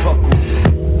legs buckle.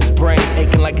 His brain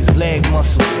aching like his leg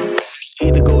muscles.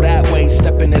 Either go that way,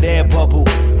 step in that air bubble,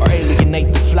 or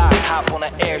alienate the fly, hop on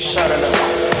an air shuttle.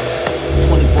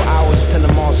 24 hours till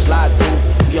them all slide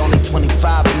through. We only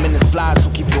 25 minutes fly, so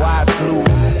keep your eyes glued.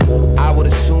 I would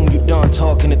assume you done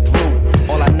talking it through.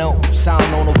 All I know is I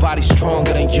don't know nobody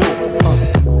stronger than you.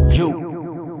 You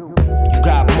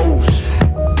got moves.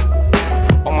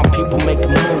 All my people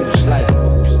making moves like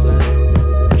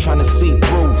trying to see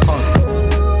through.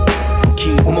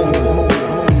 Keep moving.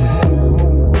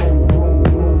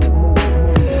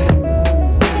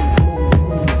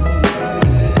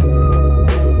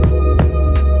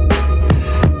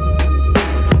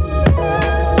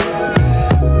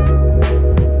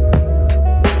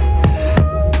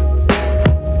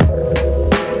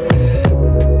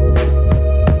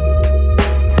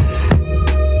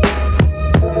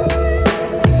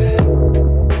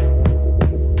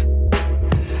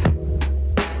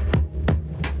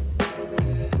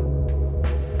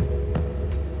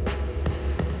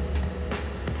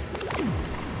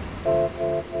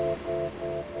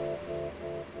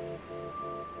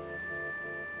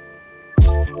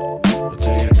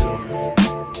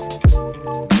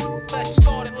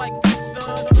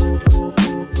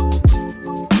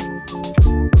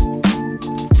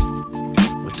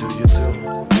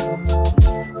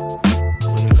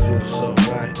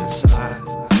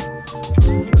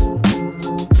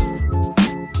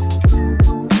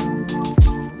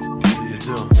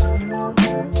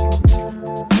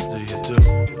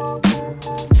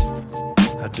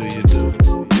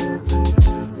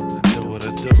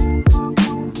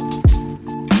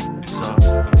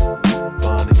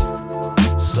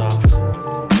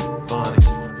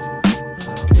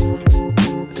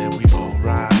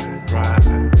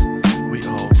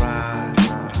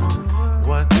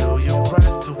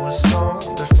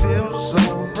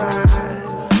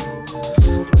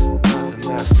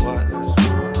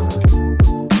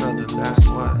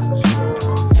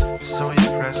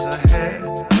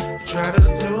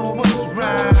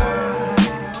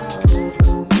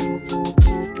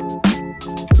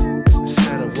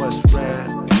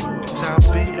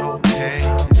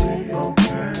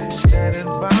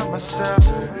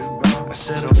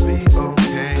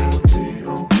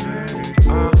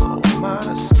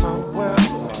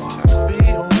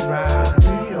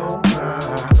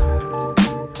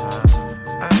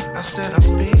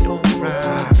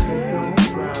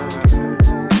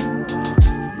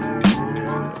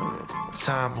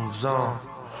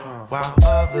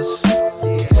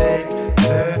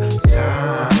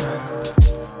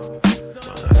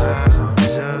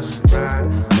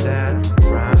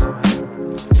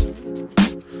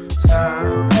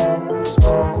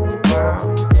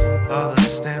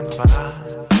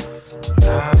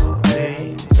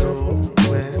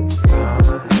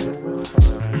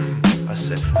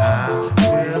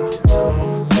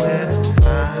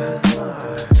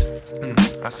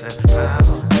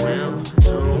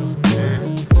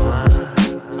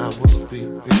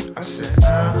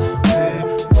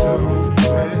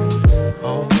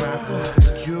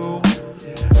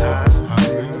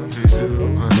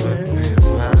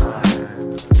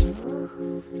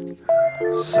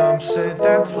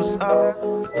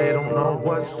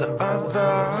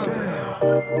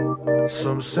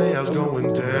 Some say I was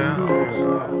going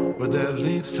down, but that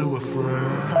leads to a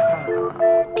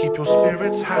frown. Keep your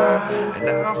spirits high, and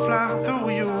I'll fly through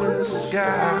you in the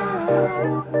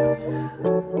sky.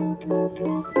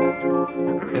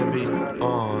 And be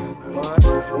on.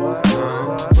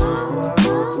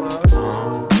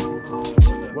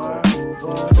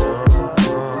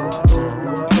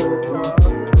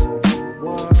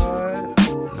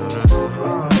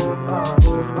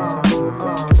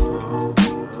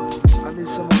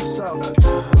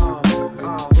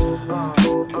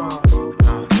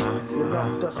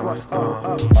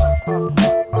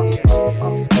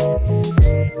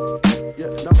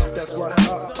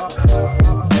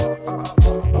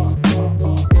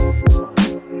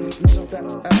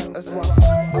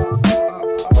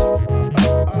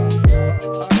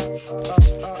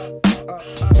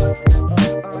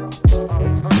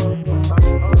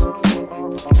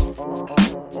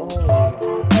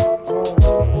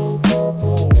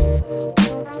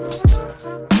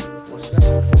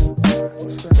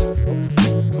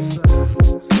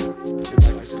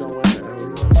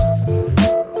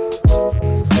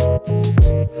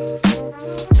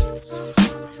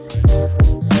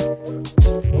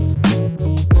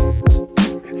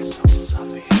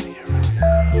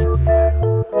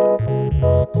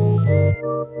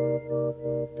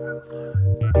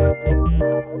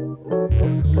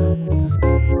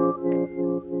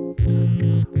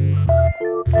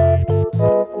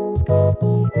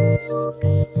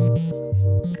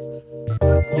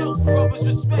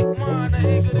 Disrespect mine, I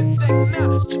ain't gonna take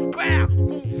now. Bow,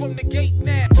 move from the gate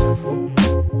now. From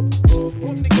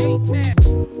the gate now.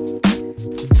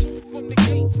 From the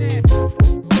gate now.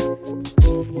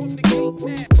 From the gate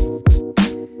now.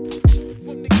 From the gate now.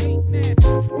 From the gate now.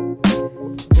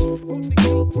 From the gate now. From the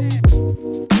gate now.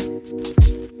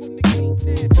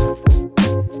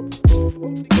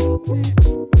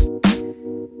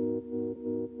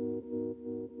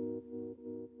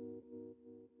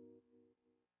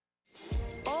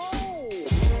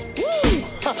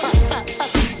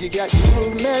 You got your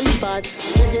movement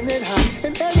spots, making it hot,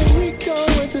 and every week go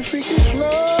with the freaky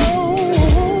flow.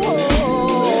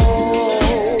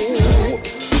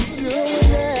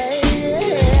 Doing that,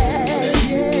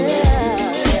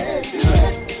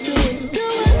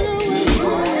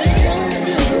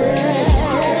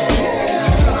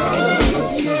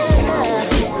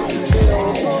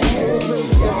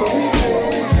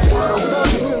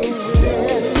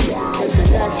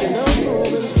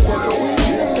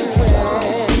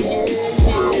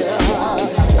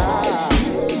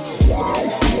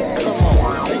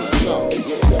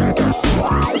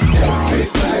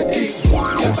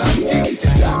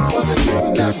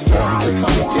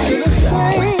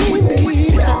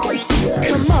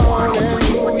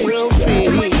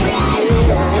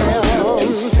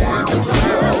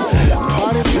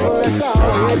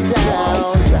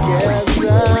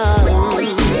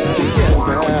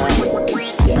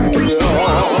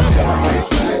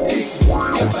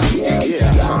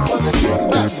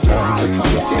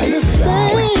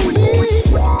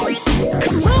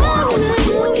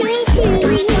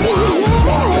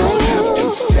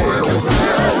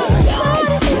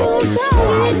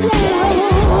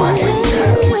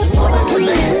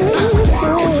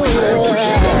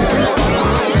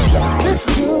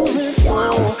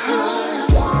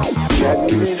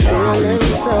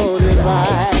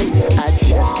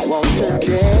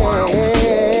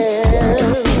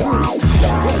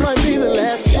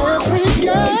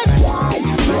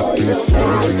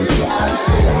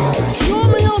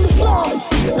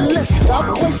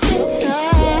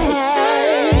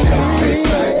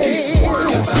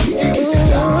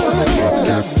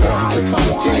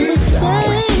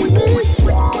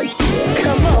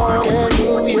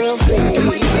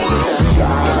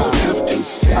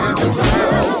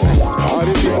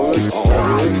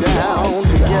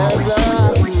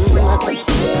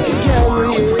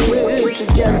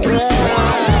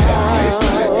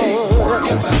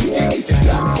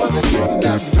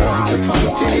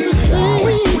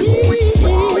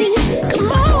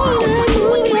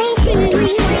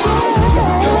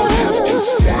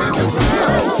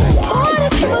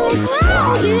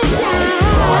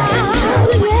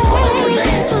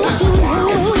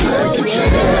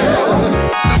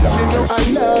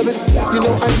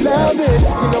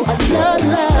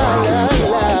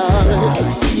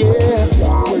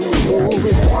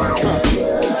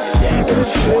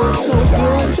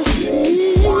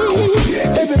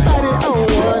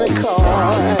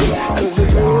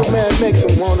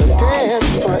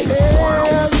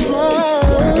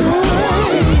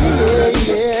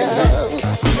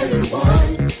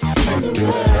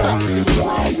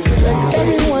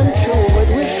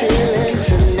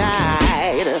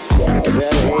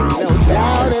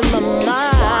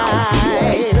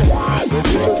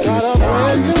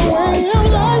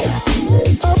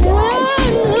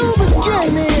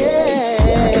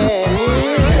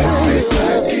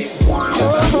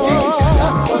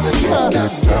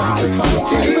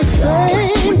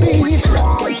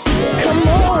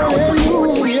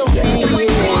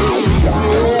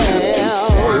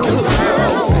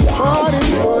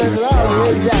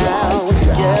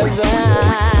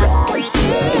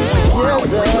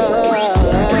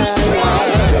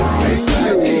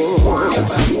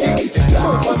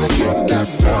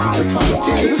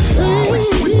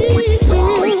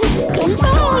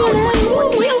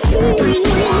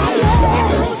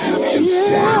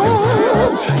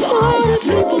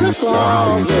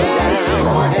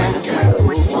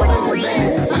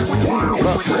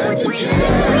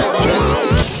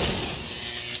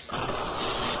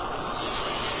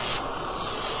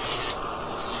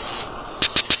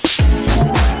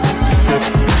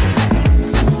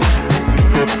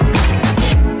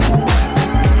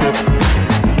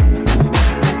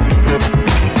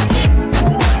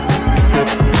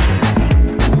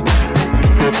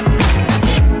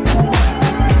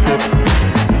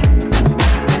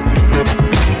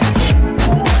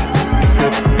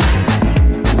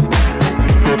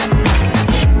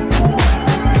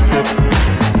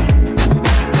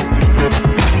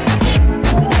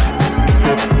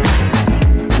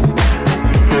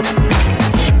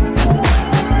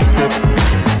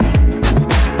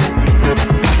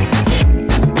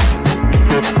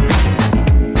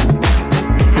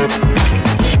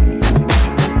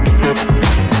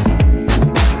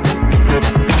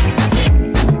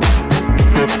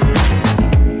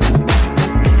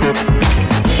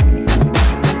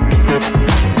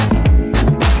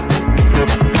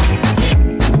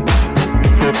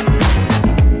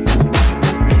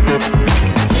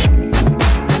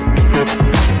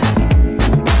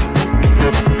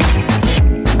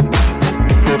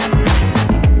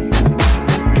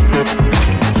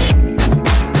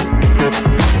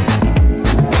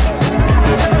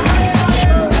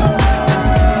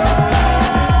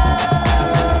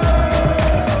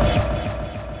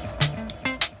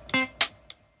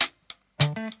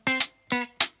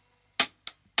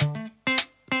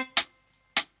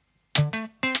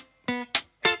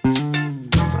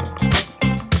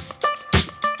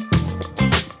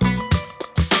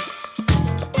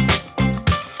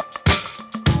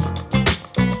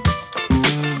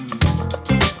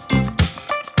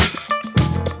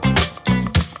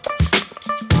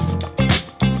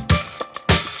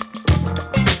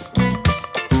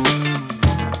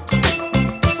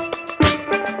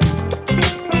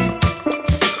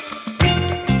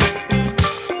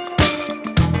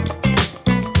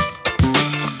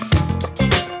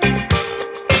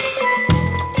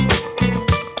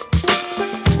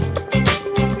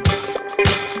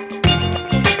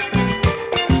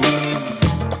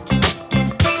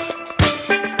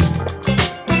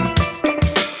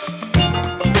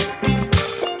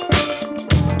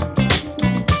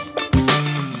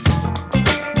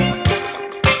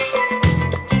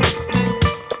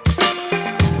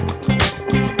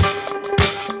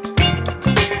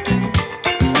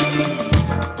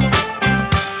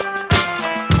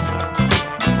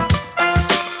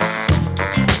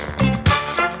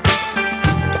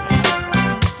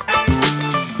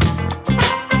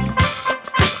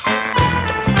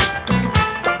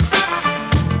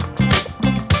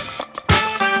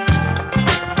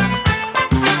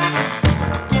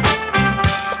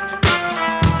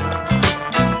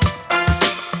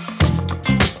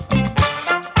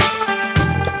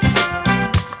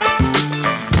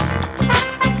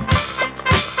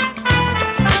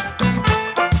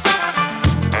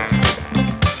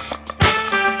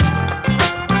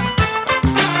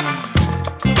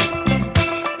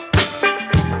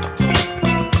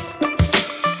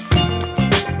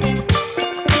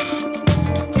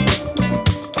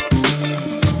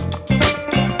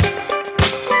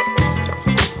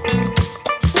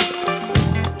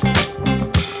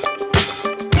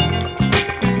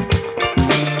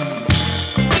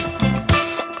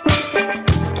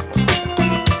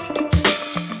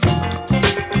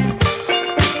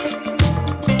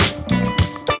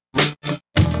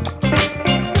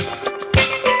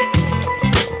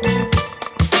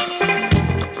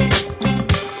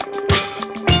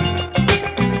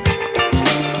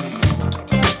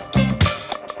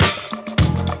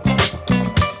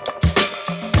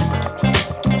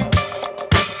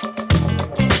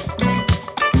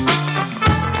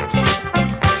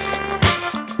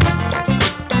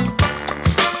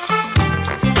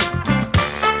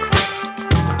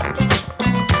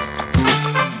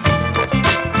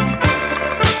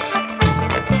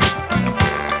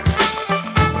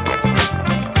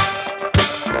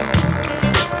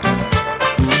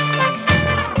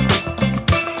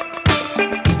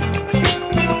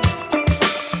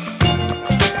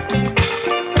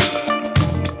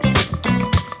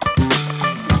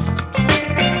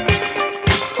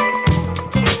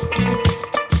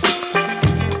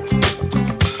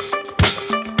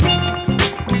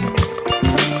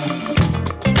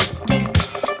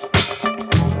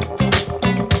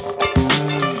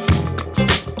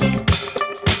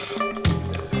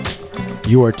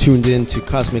 You are tuned in to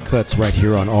Cosmic Cuts right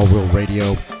here on All Real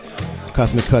Radio.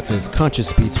 Cosmic Cuts is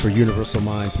conscious beats for universal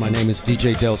minds. My name is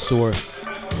DJ Del Sur.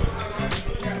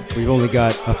 We've only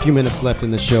got a few minutes left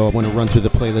in the show. I want to run through the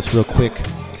playlist real quick.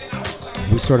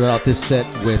 We started out this set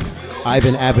with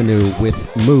Ivan Avenue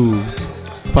with Moves.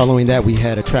 Following that, we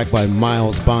had a track by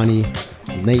Miles Bonny,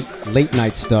 Late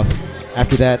Night Stuff.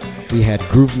 After that, we had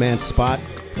Groove Man Spot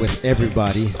with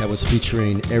Everybody. That was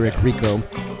featuring Eric Rico.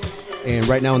 And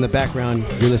right now in the background,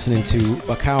 you're listening to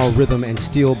Bacao Rhythm and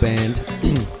Steel Band,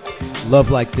 Love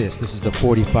Like This. This is the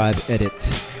 45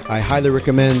 edit. I highly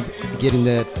recommend getting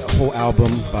that whole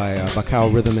album by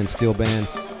Bacao Rhythm and Steel Band.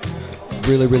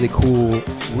 Really, really cool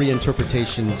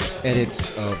reinterpretations,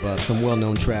 edits of some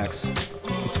well-known tracks.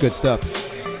 It's good stuff.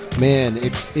 Man,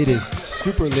 it is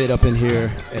super lit up in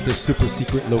here at this super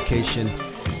secret location.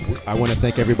 I want to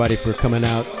thank everybody for coming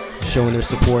out, showing their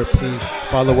support. Please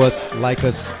follow us, like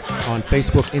us on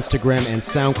Facebook, Instagram, and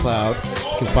SoundCloud.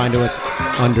 You can find us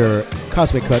under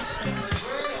Cosmic Cuts.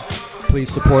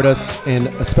 Please support us, and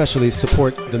especially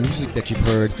support the music that you've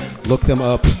heard. Look them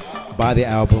up, buy the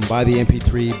album, buy the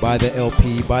MP3, buy the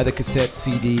LP, buy the cassette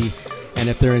CD, and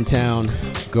if they're in town,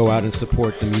 go out and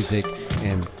support the music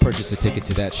and purchase a ticket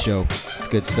to that show. It's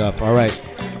good stuff. All right,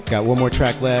 got one more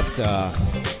track left.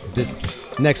 This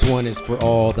next one is for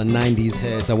all the 90s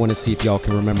heads. I want to see if y'all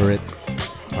can remember it.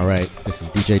 All right, this is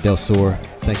DJ Del Sur.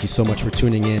 Thank you so much for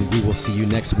tuning in. We will see you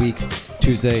next week,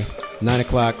 Tuesday, 9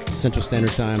 o'clock Central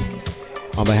Standard Time.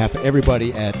 On behalf of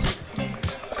everybody at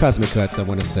Cosmic Cuts, I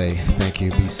want to say thank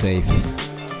you, be safe,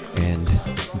 and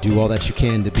do all that you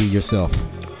can to be yourself.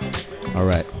 All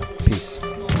right, peace.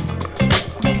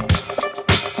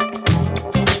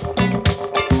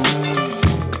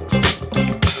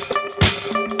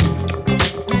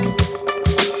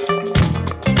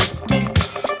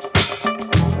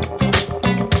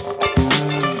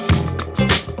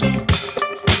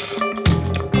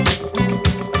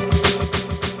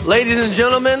 Ladies and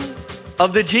gentlemen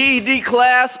of the GED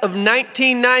class of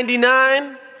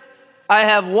 1999, I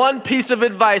have one piece of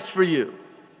advice for you.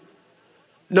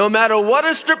 No matter what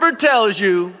a stripper tells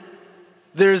you,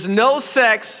 there's no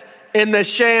sex in the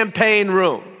champagne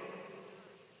room.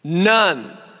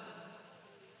 None.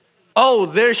 Oh,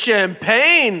 there's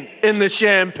champagne in the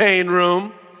champagne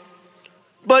room,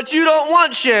 but you don't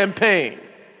want champagne.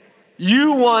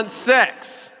 You want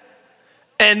sex.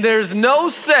 And there's no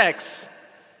sex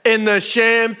in the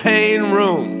champagne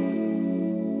room.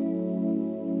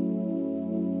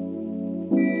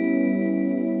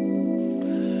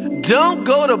 Don't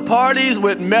go to parties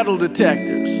with metal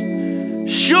detectors.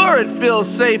 Sure, it feels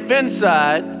safe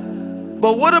inside,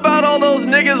 but what about all those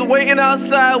niggas waiting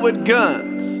outside with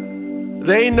guns?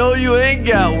 They know you ain't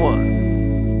got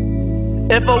one.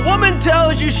 If a woman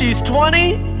tells you she's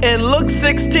 20 and looks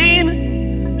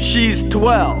 16, she's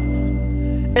 12.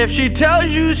 If she tells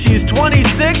you she's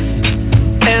 26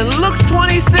 and looks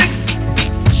 26,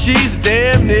 she's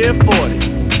damn near 40.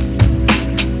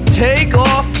 Take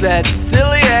off that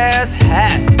silly ass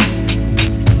hat.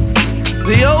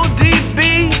 The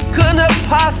ODB couldn't have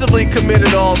possibly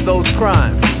committed all those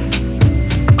crimes.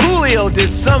 Coolio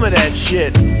did some of that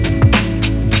shit.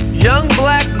 Young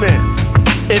black men,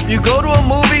 if you go to a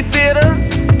movie theater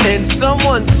and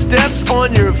someone steps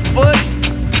on your foot,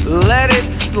 let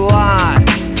it slide.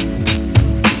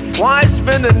 Why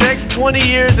spend the next 20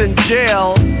 years in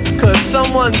jail cause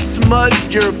someone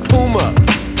smudged your Puma?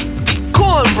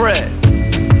 Cornbread.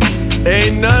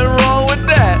 Ain't nothing wrong with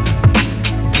that.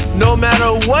 No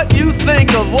matter what you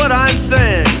think of what I'm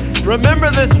saying, remember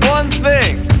this one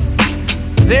thing.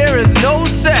 There is no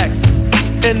sex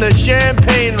in the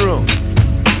champagne room.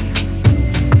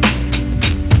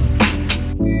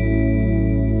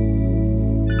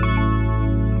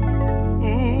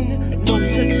 No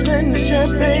sex in the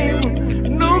champagne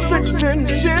room. No sex in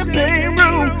the champagne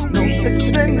room. No sex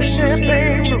in the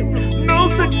champagne room. No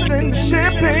sex in the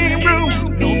champagne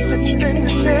room. No sex in the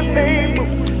champagne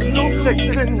room. No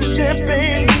sex in the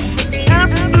champagne room. It's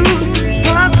absolute,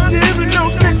 positive, no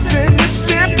sex in the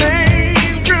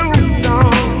champagne room. No.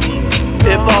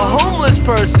 If a homeless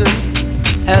person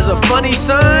has a funny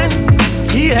sign,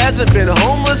 he hasn't been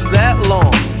homeless that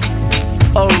long.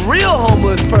 A real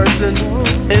homeless person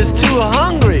is too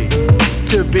hungry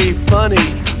to be funny.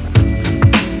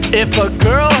 If a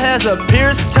girl has a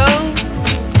pierced tongue,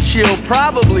 she'll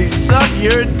probably suck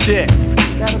your dick.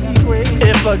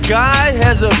 If a guy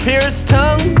has a pierced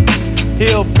tongue,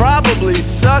 he'll probably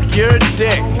suck your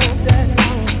dick.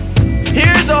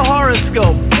 Here's a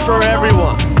horoscope for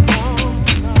everyone.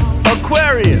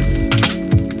 Aquarius,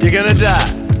 you're gonna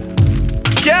die.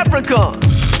 Capricorn,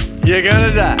 you're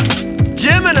gonna die.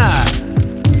 Gemini,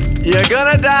 you're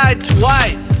gonna die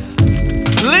twice.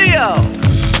 Leo,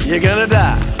 you're gonna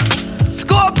die.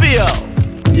 Scorpio,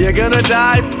 you're gonna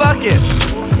die fucking.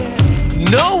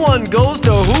 No one goes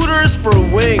to Hooters for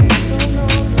wings.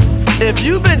 If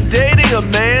you've been dating a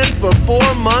man for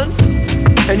 4 months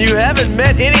and you haven't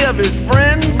met any of his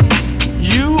friends,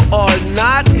 you are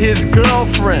not his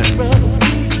girlfriend.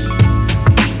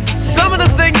 Some of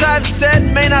the things I've said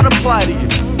may not apply to you.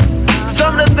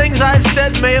 Some of the things I've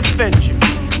said may offend you.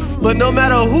 But no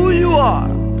matter who you are,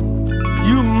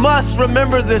 you must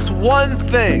remember this one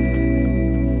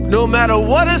thing. No matter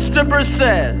what a stripper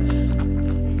says,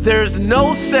 there's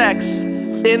no sex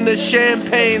in the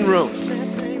champagne room.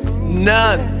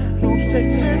 None. No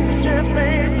sex in the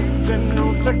champagne room. Said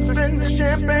no sex in the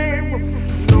champagne room.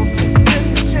 No sex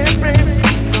in the champagne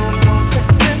room. No sex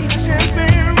in the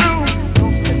champagne room.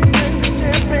 No sex in the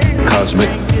champagne room. Cosmic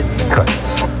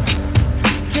Cuts.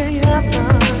 Can't have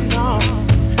none, no.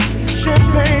 In the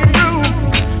champagne room.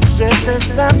 Said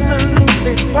there's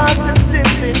absolutely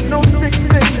positively no sex in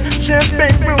the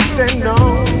champagne room. Said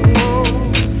no.